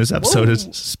 minutes, and this episode is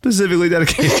specifically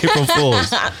dedicated to April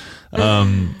Fools.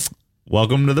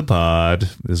 Welcome to the pod.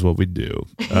 This is what we do.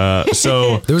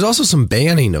 So, There was also some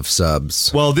banning of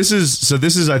subs. well, this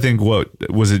is I think what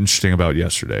was interesting about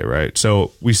yesterday, right?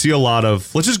 So we see a lot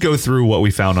of. Let's just go through what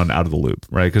we found on Out of the Loop,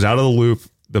 right? Because Out of the Loop,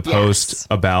 the post Yes.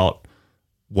 about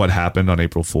what happened on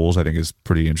April Fools, I think is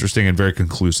pretty interesting and very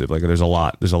conclusive. Like there's a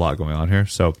lot going on here.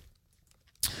 So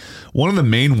one of the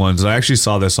main ones, I actually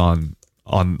saw this on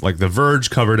like The Verge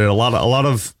covered it. A lot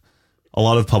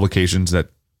of publications that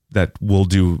will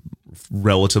do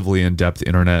relatively in-depth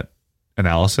internet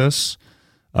analysis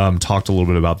talked a little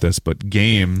bit about this, but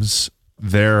Games,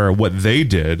 what they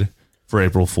did for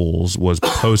April Fools was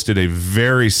posted a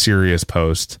very serious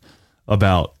post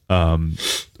about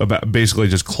basically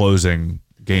just closing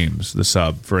Games, the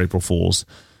sub, for April Fools.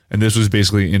 And this was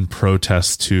basically in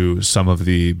protest to some of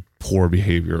the poor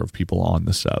behavior of people on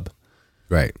the sub.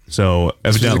 Right. So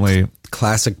This was a evidently,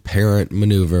 classic parent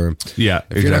maneuver. yeah,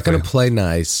 If you're not going to play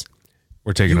nice,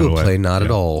 we're taking you it will away. play not Yeah.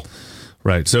 at all.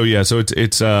 Right. So yeah. So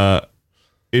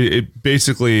it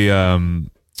basically.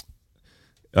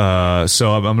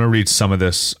 So I'm going to read some of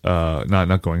this.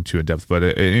 Not going too in depth, but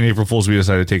in April Fools, we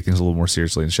decided to take things a little more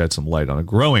seriously and shed some light on a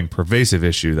growing, pervasive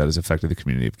issue that has affected the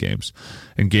community of games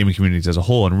and gaming communities as a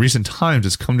whole. In recent times,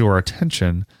 it's come to our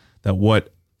attention that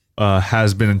what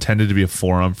has been intended to be a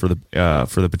forum for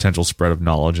the potential spread of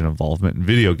knowledge and involvement in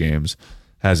video games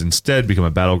has instead become a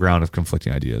battleground of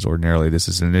conflicting ideas. Ordinarily, this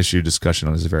is an issue discussion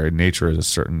on its very nature is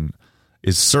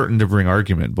certain to bring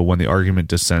argument, but when the argument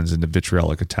descends into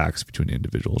vitriolic attacks between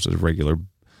individuals at a regular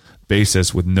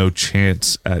basis with no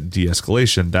chance at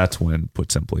de-escalation, that's when,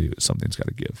 put simply, something's got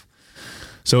to give.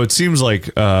 So it seems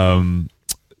like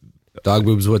Dog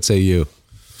boobs, what say you?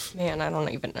 Man, I don't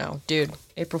even know. Dude,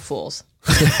 April Fools.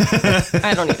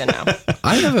 I don't even know.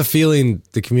 I have a feeling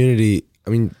the community, I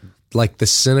mean, like the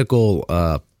cynical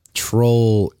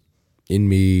troll in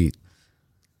me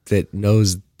that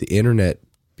knows the internet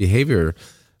behavior,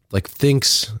 like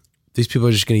thinks these people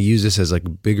are just going to use this as like a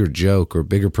bigger joke or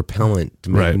bigger propellant to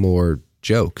make Right. more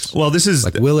jokes. well, this is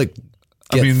Like, will it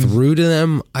get through to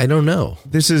them? I don't know.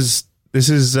 this is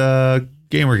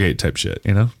Gamergate type shit,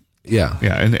 you know? Yeah.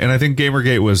 Yeah, and I think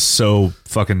Gamergate was so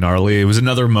fucking gnarly. It was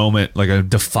another moment, like a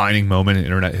defining moment in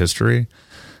internet history.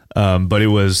 But it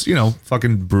was,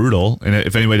 fucking brutal. And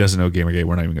if anybody doesn't know Gamergate,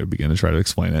 we're not even going to begin to try to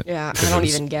explain it. Yeah, I don't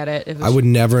even get it. It was I would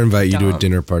never invite you to a dumb.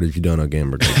 dinner party if you don't know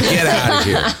Gamergate. Get out of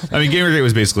here. I mean, Gamergate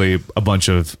was basically a bunch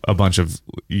of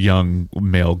young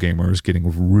male gamers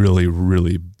getting really,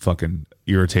 really fucking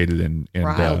irritated and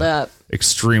Riled up.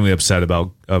 extremely upset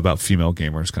about female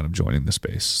gamers kind of joining the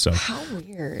space. So How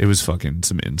weird. it was fucking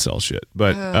some incel shit.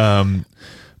 But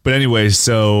anyway,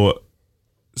 so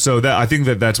that I think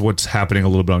that's what's happening a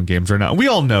little bit on games right now. We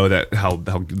all know that how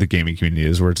the gaming community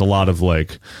is, where it's a lot of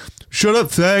like, shut up,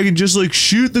 fag, and just like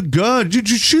shoot the gun.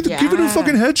 Just shoot give it a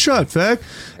fucking headshot, fag.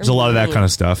 There's a lot of that kind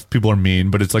of stuff. People are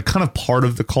mean, but it's like kind of part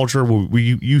of the culture.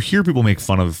 You hear people make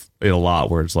fun of it a lot,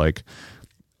 where it's like,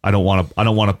 I don't want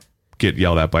to get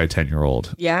yelled at by a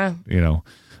 10-year-old. Yeah.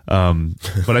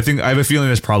 But I have a feeling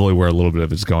that's probably where a little bit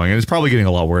of it's going, and it's probably getting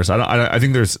a lot worse. I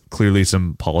think there's clearly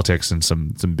some politics and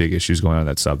some big issues going on in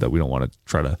that sub that we don't want to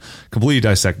try to completely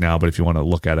dissect now. But if you want to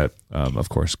look at it, of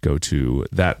course, go to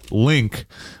that link,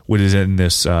 which is in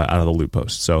this out of the loop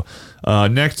post. So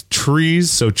next, trees.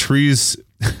 So trees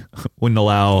wouldn't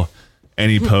allow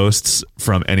any posts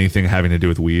from anything having to do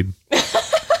with weed.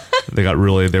 They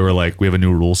were like, we have a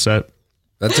new rule set.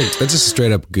 That's a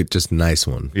straight up good, just nice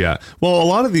one. Yeah. Well, a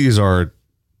lot of these are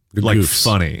like goofs.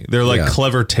 funny. They're like Yeah.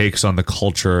 clever takes on the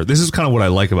culture. This is kind of what I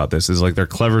like about this, is like they're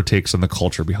clever takes on the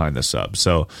culture behind the sub.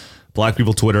 So Black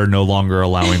people Twitter no longer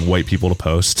allowing white people to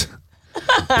post,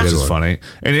 which is funny.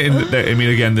 And I mean,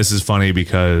 again, this is funny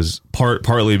because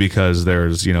partly because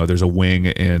there's a wing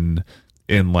in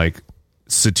like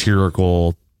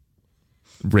satirical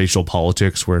racial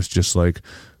politics where it's just like,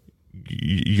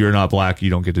 you're not black, you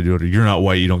don't get to do it, or you're not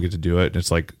white, you don't get to do it. And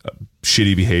it's like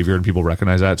shitty behavior, and people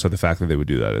recognize that. So the fact that they would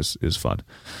do that is fun.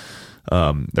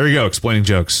 There you go, explaining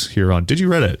jokes here on Did You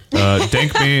Reddit?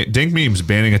 Dank memes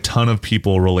banning a ton of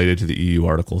people related to the EU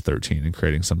Article 13 and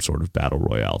creating some sort of battle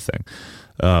royale thing.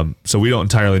 So we don't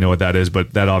entirely know what that is,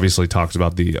 but that obviously talks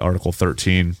about the Article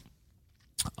 13.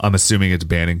 I'm assuming it's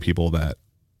banning people that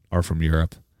are from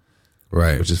Europe.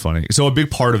 Right. Which is funny. So a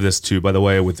big part of this too, by the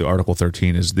way, with the Article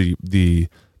 13 is the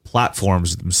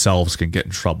platforms themselves can get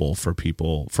in trouble for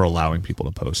allowing people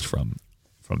to post from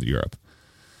the Europe.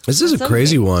 This is a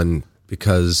crazy one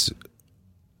because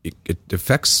it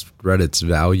affects Reddit's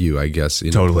value, I guess,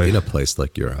 in a place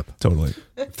like Europe. Totally.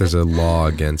 If there's a law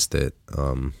against it.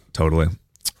 Totally.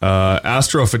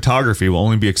 Astrophotography will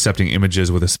only be accepting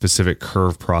images with a specific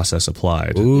curve process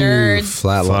applied. Ooh, Nerds.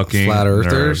 Fucking flat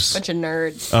earthers. Bunch of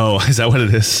nerds. Oh, is that what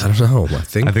it is? I don't know. I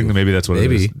think that maybe that's what it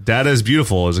maybe. is. Data is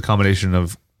beautiful is a combination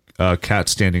of cat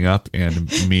standing up and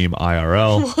meme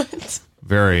IRL. What?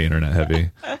 Very internet heavy.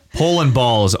 Pole and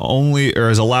ball is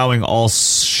allowing all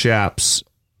shaps.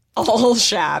 All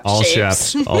shaps. All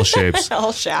shapes. shaps. All shapes.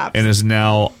 All shaps. And is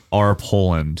now our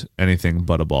Poland anything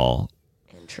but a ball.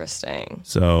 Interesting.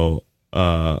 So,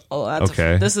 that's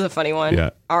okay. This is a funny one.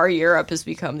 Yeah. Our Europe has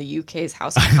become the UK's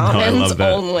House of I Commons love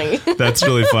that. only. That's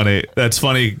really funny. That's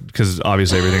funny because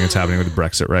obviously everything that's happening with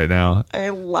Brexit right now. I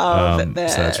love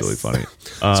this. So that's really funny.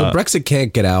 So Brexit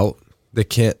can't get out. They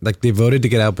can't, like, they voted to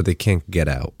get out, but they can't get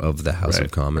out of the House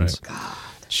of Commons. Right. God.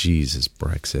 Jesus,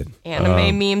 Brexit.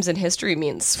 Anime memes and history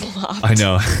memes swapped. I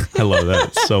know. I love that.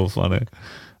 It's so funny.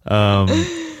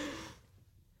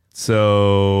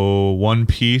 So One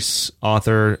Piece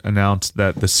author announced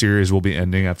that the series will be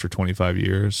ending after 25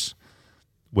 years,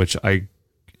 which I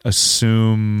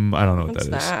assume, I don't know what What's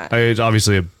that is. that? It's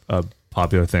obviously a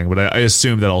popular thing, but I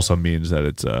assume that also means that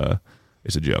it's a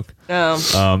joke.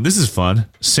 This is fun.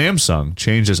 Samsung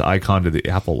changed its icon to the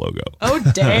Apple logo. Oh,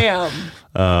 damn.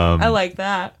 I like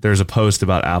that. There's a post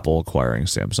about Apple acquiring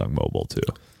Samsung Mobile too.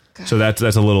 God. So that's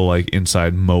a little like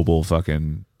inside mobile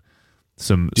fucking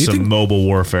some mobile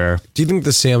warfare. Do you think the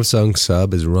Samsung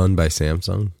sub is run by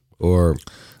Samsung, or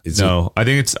is no? I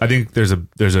think there's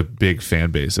a big fan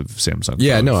base of Samsung.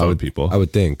 I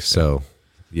would think so.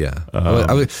 Yeah,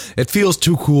 I would, it feels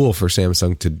too cool for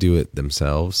Samsung to do it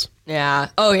themselves. Yeah.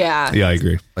 Oh, yeah. Yeah, I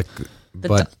agree. Like,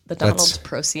 The Donald's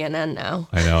pro CNN now.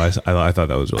 I know. I thought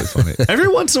that was really funny. Every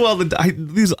once in a while,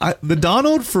 the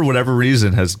Donald for whatever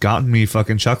reason has gotten me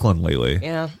fucking chuckling lately.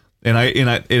 Yeah. And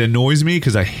it annoys me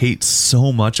because I hate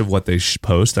so much of what they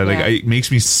post. It makes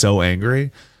me so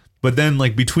angry. But then,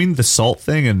 like, between the salt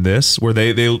thing and this, where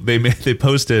they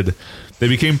posted, they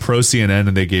became pro CNN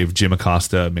and they gave Jim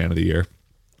Acosta Man of the Year.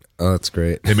 Oh, that's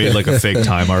great. They made like a fake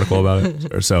Time article about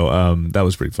it, or so. That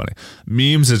was pretty funny.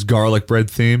 Memes is garlic bread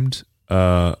themed,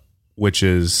 which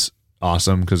is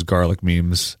awesome because garlic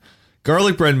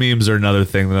bread memes are another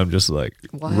thing that I'm just like,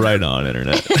 what? Right on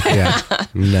internet. Yeah,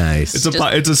 nice.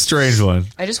 It's a strange one.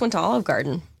 I just went to Olive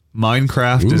Garden.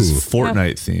 Minecraft is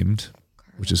Fortnite themed.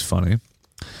 which is funny.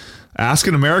 Ask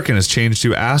an American has changed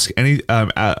to ask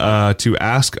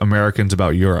Americans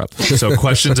about Europe. So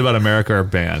questions about America are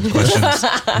banned. Questions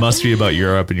must be about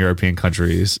Europe and European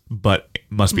countries, but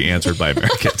must be answered by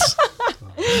Americans.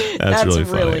 That's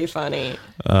really funny.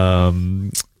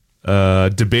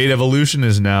 Debate Evolution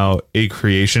is now a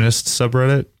creationist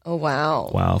subreddit. Oh, wow.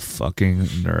 Wow, fucking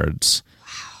nerds.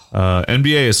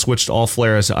 NBA has switched all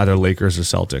flares to either Lakers or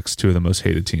Celtics, two of the most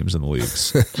hated teams in the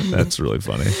leagues. That's really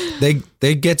funny.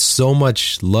 They get so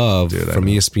much love Dude, I from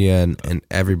know. ESPN, and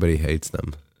everybody hates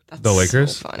them. That's The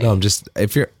Lakers? So funny. No, I'm just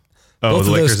if you're both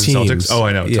The of Lakers those and teams, Celtics. Oh,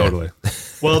 I know, yeah. totally.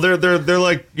 Well, they're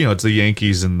like, it's the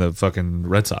Yankees and the fucking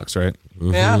Red Sox, right?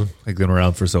 Yeah. Like they've been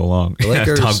around for so long. The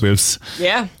Lakers- Dog boobs.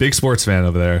 Yeah. Big sports fan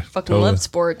over there. Fucking love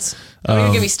sports. Don't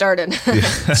even get me started.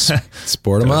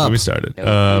 Sport them up. We started.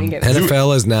 Don't even get me-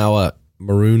 NFL is now a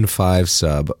Maroon 5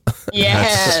 sub.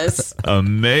 Yes.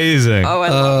 Amazing. Oh, I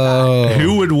love that.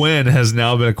 Who Would Win has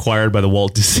now been acquired by the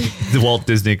Walt Disney. The Walt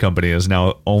Disney Company is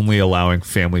now only allowing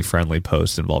family-friendly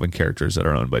posts involving characters that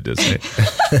are owned by Disney.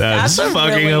 That's a fucking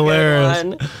really good hilarious.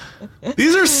 one.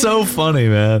 These are so funny,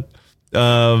 man.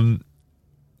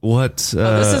 What?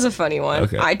 This is a funny one.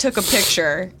 okay. I took a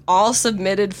picture. All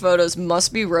submitted photos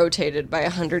must be rotated by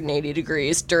 180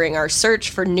 degrees during our search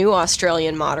for new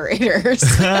Australian moderators.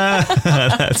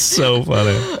 That's so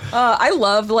funny. I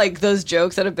love like those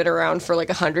jokes that have been around for like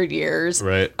 100 years,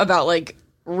 Right. About like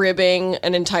ribbing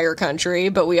an entire country,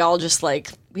 but we all just like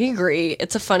we agree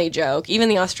it's a funny joke. Even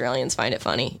the Australians find it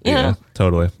funny. You know,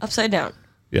 Totally. upside down.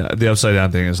 Yeah, the upside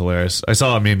down thing is hilarious. I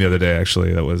saw a meme the other day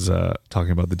actually that was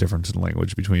talking about the difference in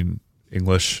language between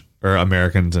English or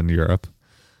Americans and Europe,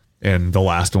 and the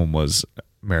last one was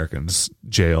Americans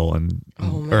jail and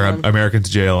Americans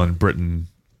jail and Britain,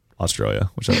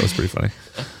 Australia, which I thought was pretty funny.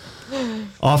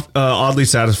 Oddly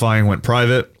satisfying went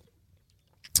private.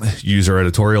 User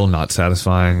editorial not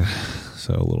satisfying.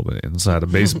 So a little bit inside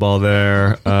of baseball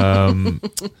there.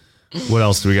 What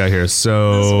else do we got here?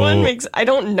 So This one makes I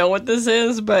don't know what this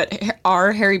is, but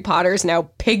are Harry Potter's now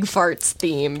pig farts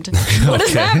themed? What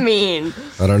does that mean?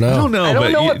 I don't know. I don't know, I don't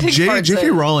but know what pig farts J.K.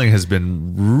 is. Rowling has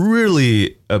been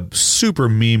really super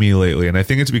memey lately, and I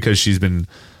think it's because she's been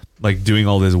like doing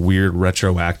all this weird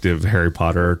retroactive Harry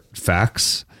Potter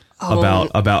facts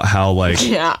about how like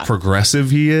Yeah.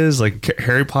 progressive he is. Like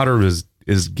Harry Potter is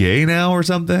gay now or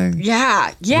something. Yeah.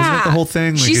 Wasn't that the whole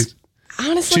thing? Like, She's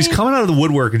honestly she's coming out of the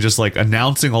woodwork and just like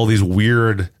announcing all these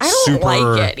weird. I don't super,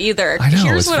 like it either. I know,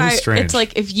 Here's it's what very strange. it's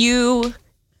like if you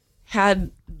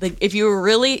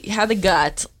really had the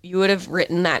guts, you would have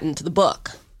written that into the book.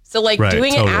 So like Right,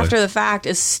 doing totally. it after the fact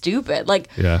is stupid. Like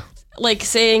Yeah. like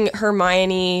saying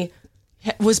Hermione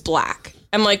was black.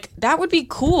 I'm like that would be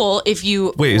cool if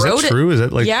you Wait, is that wrote it- true? Is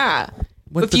that like yeah.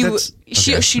 What, If but you that's-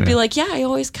 okay, she'd be yeah. like, yeah, I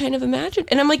always kind of imagined,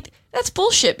 and I'm like, that's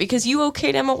bullshit because you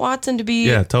okayed Emma Watson to be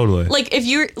Yeah, totally. like if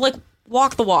you're like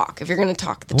walk the walk if you're gonna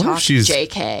talk the I wonder if talk, she's-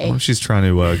 JK. I wonder if she's trying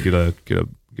to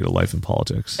get a life in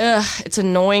politics. Ugh, it's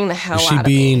annoying the hell Is she out of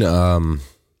me. being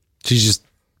she's just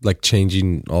like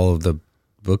changing all of the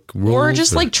book rules? Or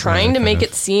just like trying to make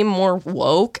it seem more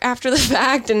woke after the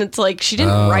fact, and it's like she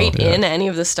didn't write in any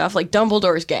of the stuff. Like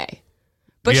Dumbledore's gay,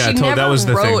 but Yeah, she never that was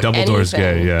the thing. wrote Dumbledore's gay,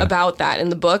 anything yeah. about that in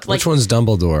the book. Like Which one's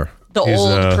Dumbledore? the He's,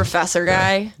 old professor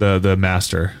guy. The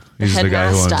master. He's the guy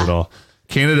who owns headmaster. it all.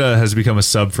 Canada has become a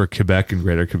sub for Quebec and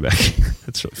Greater Quebec.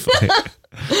 That's really funny.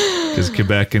 Because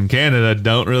Quebec and Canada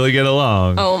don't really get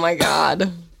along. Oh my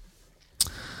god.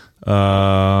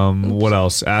 What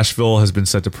else? Asheville has been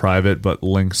set to private, but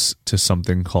links to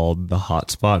something called the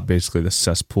hotspot, basically the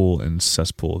cesspool and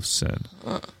cesspool of sin.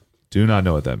 Do not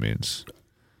know what that means.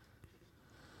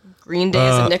 Green Day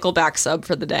is a Nickelback sub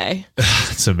for the day.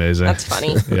 It's amazing. That's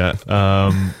funny. Yeah.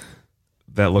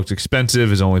 That looked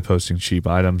expensive. Is only posting cheap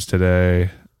items today.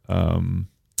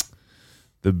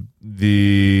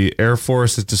 The Air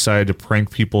Force has decided to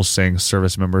prank people saying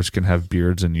service members can have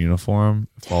beards in uniform,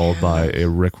 followed by a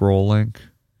Rickroll link.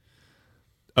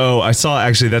 Oh, I saw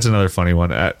actually that's another funny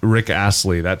one. Rick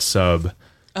Astley, that sub,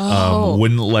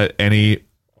 wouldn't let any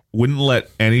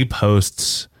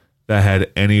posts that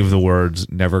had any of the words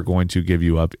 "never going to give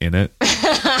you up" in it.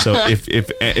 So if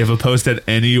a post had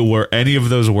any of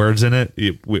those words in it,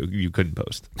 you couldn't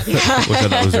post, which I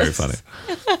thought was very funny.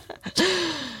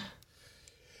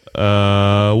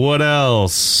 What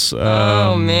else?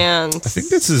 Oh man. I think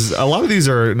this is a lot of these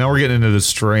are now we're getting into the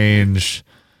strange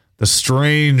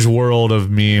world of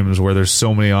memes where there's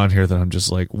so many on here that I'm just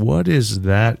like, what does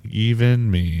that even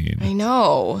mean? I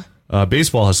know.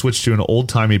 Baseball has switched to an old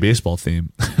timey baseball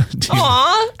theme.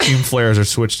 Aw. Team flares are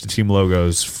switched to team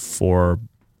logos for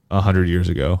 100 years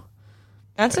ago.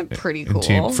 That's a pretty in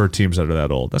cool. for teams that are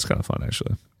that old. That's kind of fun,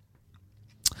 actually.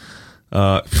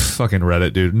 Fucking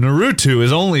Reddit, dude. Naruto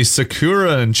is only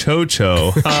Sakura and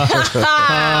Chocho.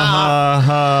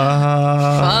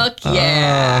 Fuck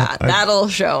yeah. That'll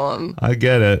show them. I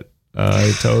get it.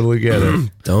 I totally get it.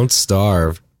 Don't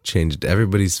Starve changed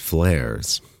everybody's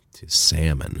flares to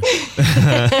salmon.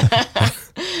 I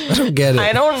don't get it.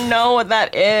 I don't know what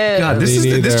that is. God, this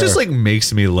Me neither. just like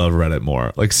makes me love Reddit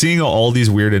more. Like seeing all these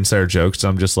weird insider jokes,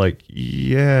 I'm just like,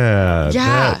 yeah,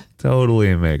 that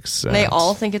totally makes sense. They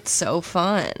all think it's so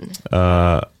fun.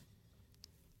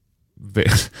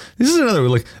 This is another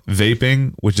like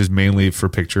vaping, which is mainly for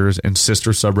pictures, and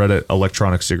sister subreddit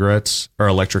electric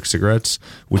cigarettes,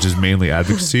 which is mainly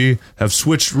advocacy, have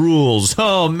switched rules.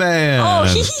 Oh man. Oh,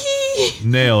 hee hee hee.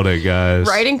 Nailed it, guys.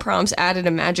 Writing prompts added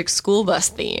a magic school bus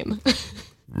theme.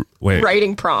 Wait.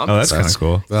 Writing prompts. Oh, that's kind of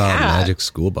cool. Magic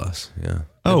School Bus. Yeah.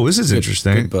 Oh, this is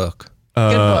interesting. Good book.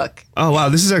 Good book. Oh wow,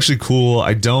 this is actually cool.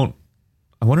 I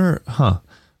wonder,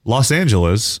 Los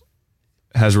Angeles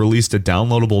has released a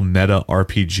downloadable meta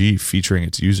RPG featuring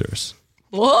its users.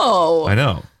 Whoa. I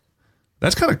know.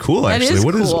 That's kind of cool, That actually. is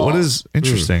What cool. is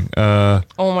interesting? Oh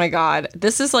my God.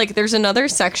 This is like, there's another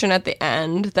section at the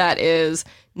end that is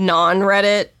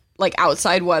non-Reddit, like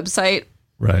outside website,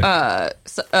 Right.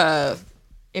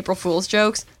 April Fool's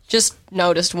jokes. Just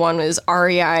noticed one is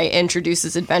REI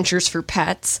introduces adventures for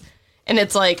pets. And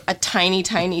it's like a tiny,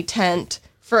 tiny tent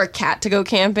for a cat to go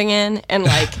camping in. And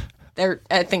like,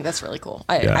 I think that's really cool.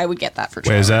 I would get that for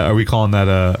sure. Wait, are we calling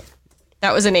that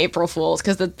That was an April Fool's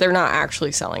because they're not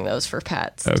actually selling those for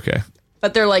pets. okay?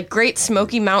 But they're like Great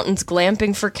Smoky Mountains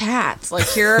glamping for cats. Like,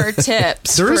 here are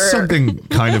tips. There is something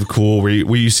kind of cool where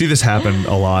you see this happen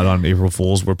a lot on April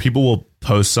Fools, where people will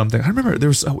post something. I remember there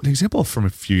was an example from a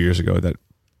few years ago that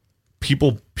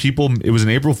people it was an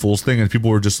April Fool's thing, and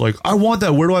people were just like, I want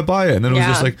that, where do I buy it? And then it was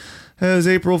just like, hey, it's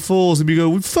April Fool's, and you go,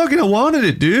 we fucking wanted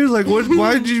it, dude. Like, what?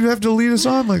 Why did you have to lead us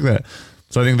on like that?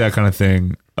 So I think that kind of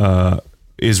thing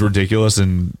is ridiculous,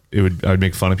 and I'd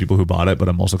make fun of people who bought it, but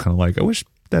I'm also kind of like, I wish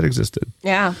that existed.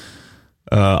 Yeah.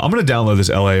 I'm gonna download this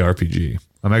LA RPG.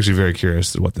 I'm actually very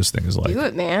curious to what this thing is like. Do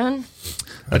it, man.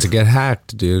 About to get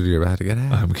hacked, dude. You're about to get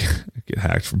hacked. I'm gonna get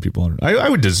hacked from people on. I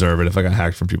would deserve it if I got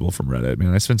hacked from people from Reddit.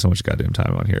 Man, I spend so much goddamn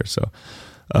time on here. So,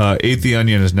 Ate the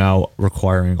Onion is now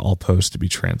requiring all posts to be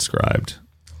transcribed,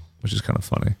 which is kind of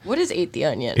funny. What is Ate the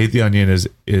Onion? Ate the Onion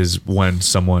is when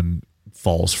someone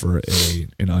falls for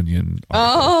an onion.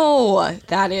 Oh,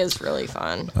 that is really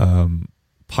fun.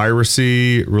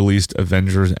 Piracy released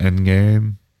Avengers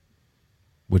Endgame,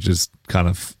 which is kind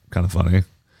of funny.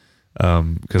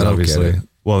 Because obviously,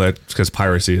 well, that's because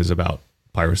piracy is about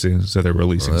piracy, so they're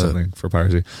releasing something for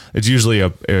piracy. It's usually a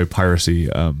piracy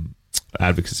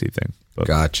advocacy thing. But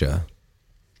Gotcha.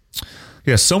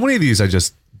 yeah, so many of these I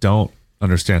just don't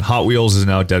understand. Hot Wheels is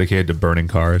now dedicated to burning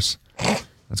cars.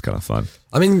 That's kind of fun.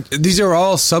 I mean, these are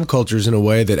all subcultures in a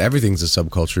way that everything's a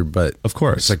subculture, but Of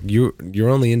course. it's like you're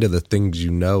only into the things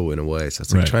you know in a way. So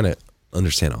it's like Right. trying to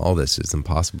understand all this is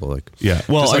impossible. Like, Yeah.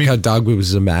 Well, just I like mean, how Dog Boop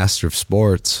is a master of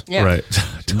sports. Yeah. right. You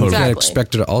Totally. can't Exactly.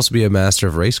 expect her to also be a master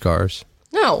of race cars.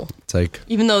 No, It's like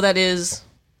even though that is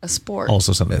a sport.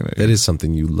 Also something that is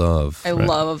something you love. I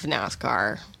love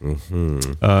NASCAR.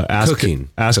 Cooking.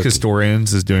 Ask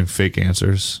Historians is doing fake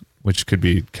answers, which could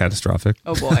be catastrophic.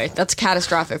 Oh boy, that's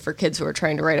catastrophic for kids who are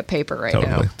trying to write a paper right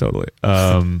Totally.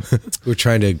 now. We're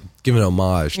trying to give an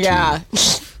homage Yeah. to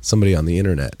somebody on the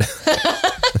internet.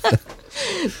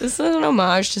 This is an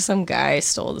homage to some guy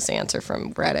stole this answer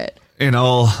from Reddit. And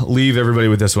I'll leave everybody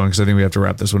with this one because I think we have to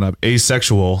wrap this one up.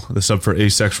 Asexual, the sub for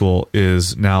asexual,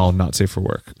 is now not safe for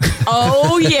work.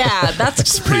 Oh yeah,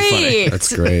 that's pretty funny. great.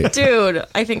 That's great. Dude,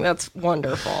 I think that's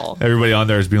wonderful. Everybody on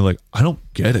there is being like, I don't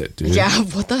get it, dude. Yeah,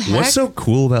 what the heck? What's so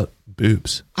cool about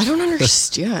boobs? I don't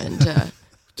understand.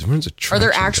 Difference Are there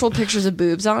attraction. actual pictures of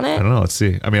boobs on I it? don't know. Let's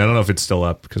see. I mean, I don't know if it's still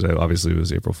up because obviously it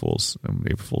was April Fool's.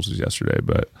 April Fool's was yesterday,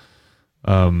 but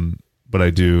I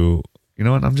do. You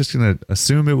know what? I'm just gonna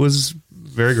assume it was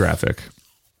very graphic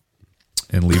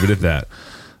and leave it at that.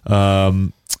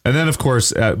 And then, of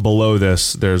course, below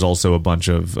this, there's also a bunch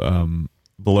of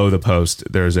below the post.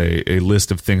 There's a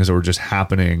list of things that were just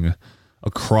happening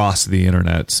across the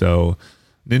internet. So,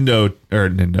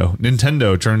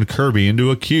 Nintendo turned Kirby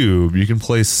into a cube. You can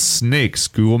play Snake's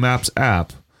Google Maps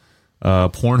app.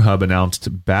 Pornhub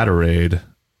announced Batteraid,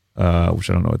 which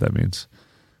I don't know what that means.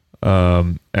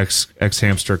 X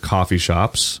Hamster coffee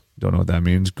shops. Don't know what that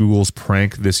means. Google's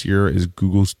prank this year is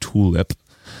Google's Tulip.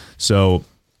 So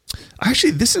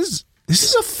actually, this is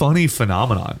a funny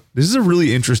phenomenon. This is a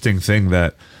really interesting thing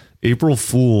that April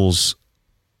Fools,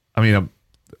 I mean,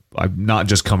 I'm not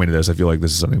just coming to this. I feel like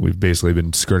this is something we've basically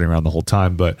been skirting around the whole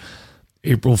time. But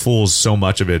April Fool's, so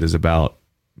much of it is about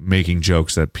making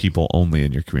jokes that people only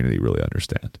in your community really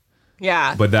understand.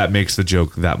 Yeah. But that makes the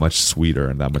joke that much sweeter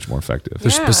and that much more effective. They're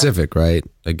specific, right?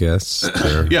 I guess.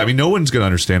 Yeah, I mean, no one's going to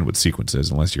understand what sequence is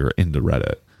unless you're into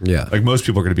Reddit. Yeah. Like, most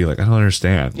people are going to be like, I don't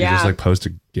understand. You Yeah. just like post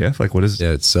a GIF. Like, what is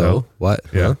Yeah. So what?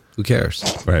 Yeah. Huh? Who cares?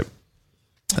 Right.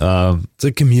 It's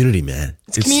a community, man.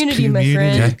 It's community, my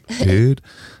friend. Dude.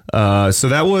 So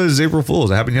that was April Fool's.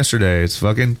 It happened yesterday. It's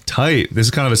fucking tight. This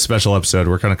is kind of a special episode.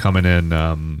 We're kind of coming in.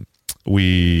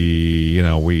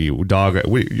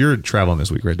 You're traveling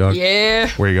this week, right, dog? Yeah.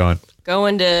 Where are you going?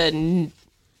 Going to New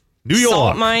York.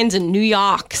 salt mines in New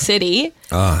York City.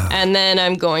 And then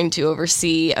I'm going to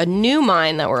oversee a new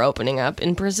mine that we're opening up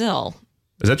in Brazil.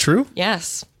 Is that true?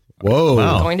 Yes. Whoa.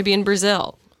 Wow. Going to be in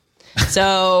Brazil.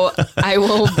 So I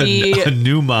will be A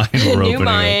new mine a we're new opening.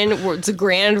 mine. It's a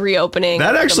grand reopening.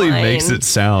 That of the actually mine. makes it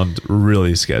sound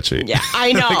really sketchy. Yeah,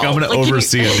 I know. Like, I'm going to Like, can you-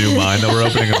 oversee a new mine that we're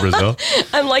opening in Brazil.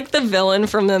 I'm like the villain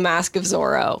from The Mask of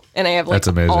Zorro, and I have like That's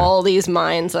amazing. all these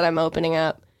mines that I'm opening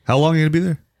up How long are you going to be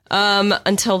there?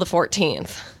 until the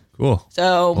 14th. Cool.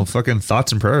 So Well, fucking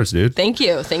thoughts and prayers, dude. thank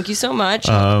you so much.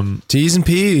 T's and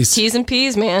P's. T's and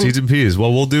P's, man. T's and P's.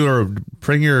 Well, we'll do our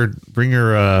bring your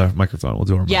microphone. We'll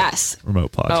do our Yes.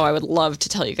 remote pod. Oh, I would love to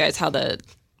tell you guys how the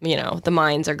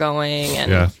mines are going and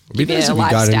Yeah. It'd be give you nice a if we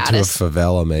live got status. into a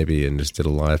favela maybe and just did a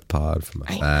live pod from a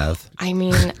bath. I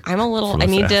mean, I'm a little. From I a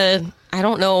need fact. to. I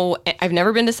don't know. I've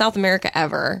never been to South America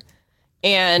ever,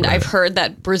 and I've heard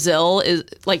that Brazil is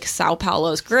like Sao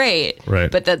Paulo's great, Right.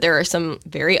 but that there are some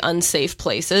very unsafe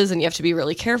places, and you have to be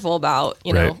really careful about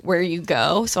Right. where you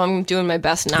go. So I'm doing my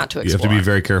best not to You explore. have to be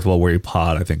very careful where you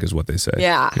pod, I think is what they say.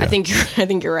 Yeah, I think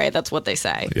you're right. That's what they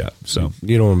say. Yeah. So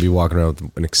You don't want to be walking around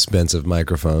with an expensive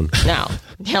microphone. No,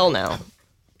 hell no.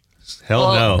 hell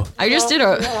Well, no. I just did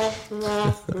a.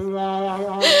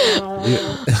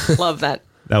 Love that.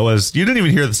 That was you didn't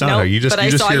even hear the sound. Nope, You just but you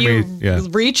I just saw hear you me. Yeah.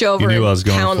 reach over You knew and I was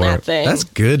going pound for that it. thing. That's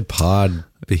good pod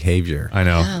behavior. I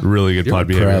know. Really good You're pod a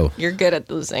behavior. pro. You're good at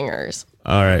the zingers.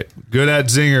 All right. Good at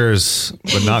zingers,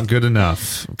 but not good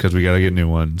enough because we got to get new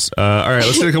ones. All right.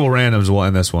 Let's get a couple randoms. We'll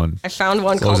end this one. I found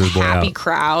one Close called this boy Happy out.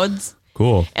 Crowds.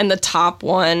 Cool. And the top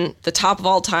of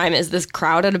all time is this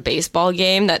crowd at a baseball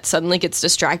game that suddenly gets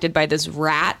distracted by this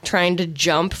rat trying to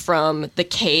jump from the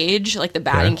cage, like the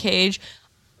batting cage,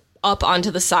 up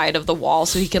onto the side of the wall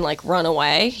so he can like run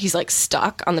away. He's like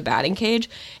stuck on the batting cage,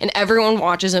 and everyone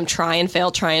watches him try and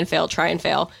fail.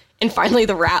 And finally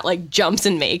the rat like jumps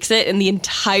and makes it, and the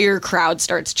entire crowd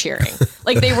starts cheering.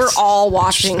 Like they were all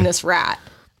watching this rat.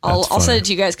 I'll funny. send it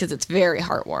to you guys because it's very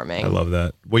heartwarming. I love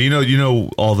that. Well, you know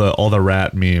all the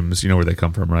rat memes. You know where they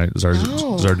come from, right?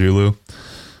 Zardulu.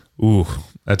 Ooh,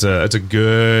 that's a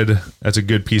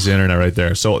good piece of internet right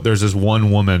there. So there's this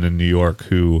one woman in New York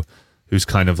who's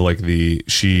kind of like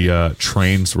she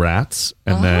trains rats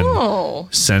and then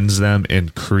sends them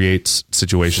and creates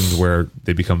situations where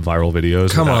they become viral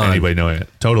videos Come without on. anybody knowing it.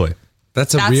 Totally.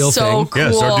 That's a That's real so thing.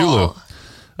 cool. Yeah,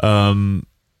 Zardulu.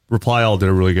 Reply All did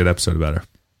a really good episode about her.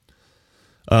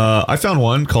 I found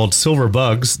one called Silver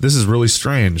Bugs. This is really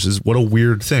strange. What a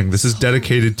weird thing. This is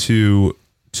dedicated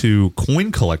to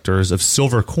coin collectors of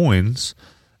silver coins.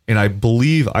 And I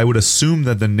would assume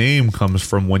that the name comes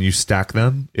from when you stack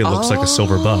them, it looks like a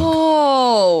silver bug.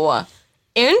 Oh,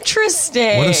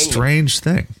 interesting. What a strange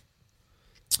thing.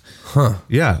 Huh.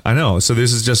 Yeah, I know. So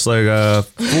this is just like a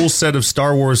full set of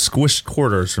Star Wars squished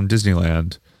quarters from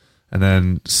Disneyland. And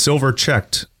then silver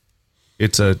checked.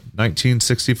 It's a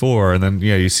 1964. And then,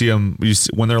 yeah, you see them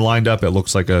when they're lined up, it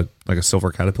looks like a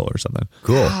silver caterpillar or something.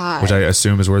 Cool. Which I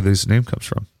assume is where this name comes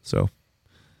from. So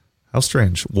how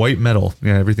strange. White metal.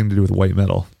 Yeah, everything to do with white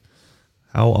metal.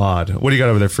 How odd. What do you got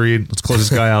over there, Freed? Let's close this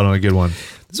guy out on a good one.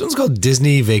 This one's called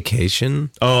Disney Vacation.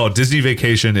 Oh, Disney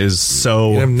Vacation is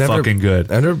so fucking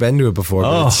good. I've never been to it before,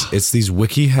 but it's these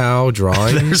WikiHow They're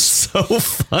drawings. so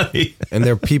funny. And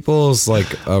they're people's like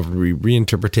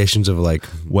reinterpretations of like,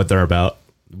 What they're about.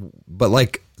 but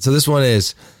like, so this one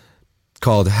is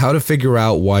called How to Figure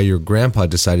Out Why Your Grandpa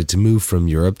Decided to Move from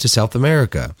Europe to South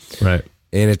America. Right.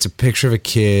 And it's a picture of a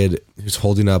kid who's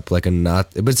holding up like a knot,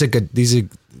 but it's like these are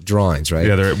drawings, right?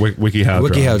 Yeah, they're WikiHow WikiHow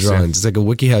drawings. drawings. It's like a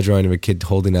WikiHow drawing of a kid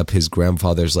holding up his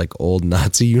grandfather's like old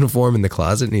Nazi uniform in the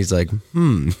closet, and he's like,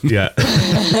 Yeah.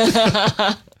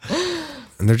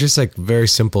 and they're just like very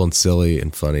simple and silly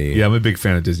and funny. Yeah, I'm a big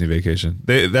fan of Disney Vacation.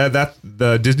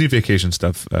 The Disney Vacation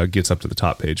stuff gets up to the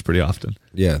top page pretty often.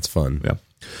 Yeah, it's fun. Yeah.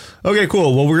 Okay,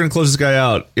 cool. Well, we're going to close this guy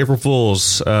out. April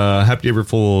Fools. Happy April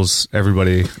Fools,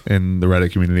 everybody in the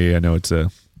Reddit community. I know it's a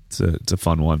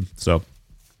fun one. So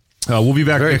We'll be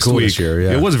back Very next cool week. this year,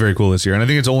 yeah. It was very cool this year, and I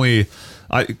think it's only.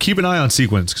 Keep an eye on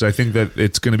Sequence because I think that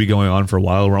it's going to be going on for a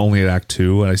while. We're only at Act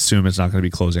 2, and I assume it's not going to be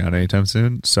closing out anytime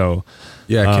soon. So,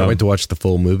 Yeah, I can't wait to watch the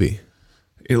full movie.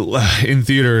 in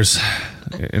theaters,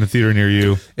 in a theater near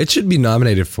you, It should be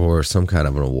nominated for some kind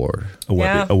of an award. a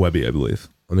Yeah. Webby, I believe.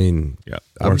 I mean, Yeah,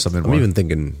 or something I'm more. even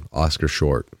thinking Oscar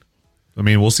short. I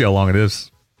mean, we'll see how long it is.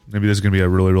 Maybe this is going to be a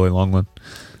really, really long one.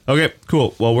 Okay,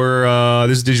 cool. Well, we're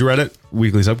this is Did You Reddit?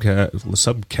 Weekly subcast,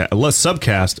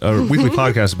 weekly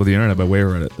podcast about the internet by way of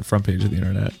Reddit, the front page of the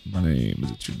internet. My name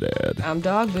is It's Your Dad. I'm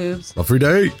Dog Boobs. A free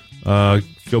day.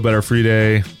 Feel better, free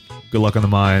day. Good luck on the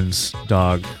mines,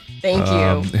 dog. Thank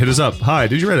you. Hit us up. Hi,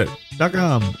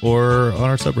 didyourreddit.com or on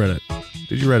our subreddit.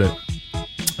 Did you Reddit?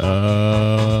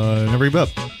 Never give up.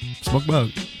 Smoke bug.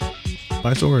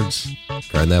 Buy swords.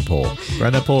 Grind that pole.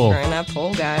 Grind that pole. Trying that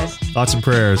pole, guys. Thoughts and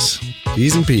prayers.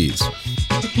 P's and P's.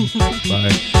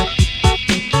 Bye.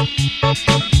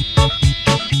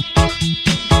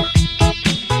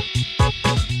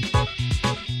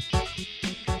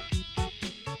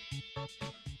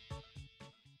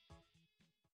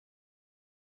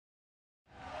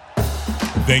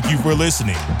 Thank you for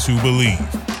listening to Believe.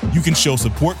 You can show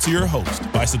support to your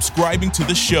host by subscribing to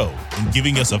the show and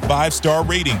giving us a 5-star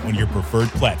rating on your preferred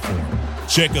platform.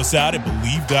 Check us out at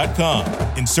Believe.com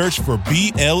and search for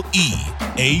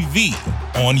BLEAV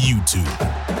on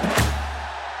YouTube.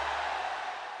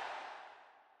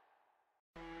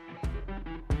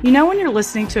 You know when you're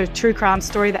listening to a true crime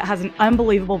story that has an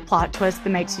unbelievable plot twist that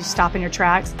makes you stop in your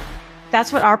tracks?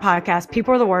 That's what our podcast,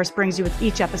 People Are the Worst, brings you with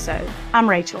each episode. I'm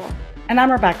Rachel. And I'm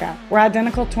Rebecca. We're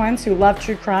identical twins who love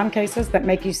true crime cases that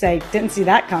make you say, didn't see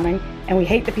that coming, and we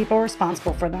hate the people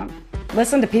responsible for them.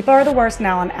 Listen to People Are the Worst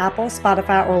now on Apple,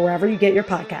 Spotify, or wherever you get your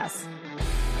podcasts.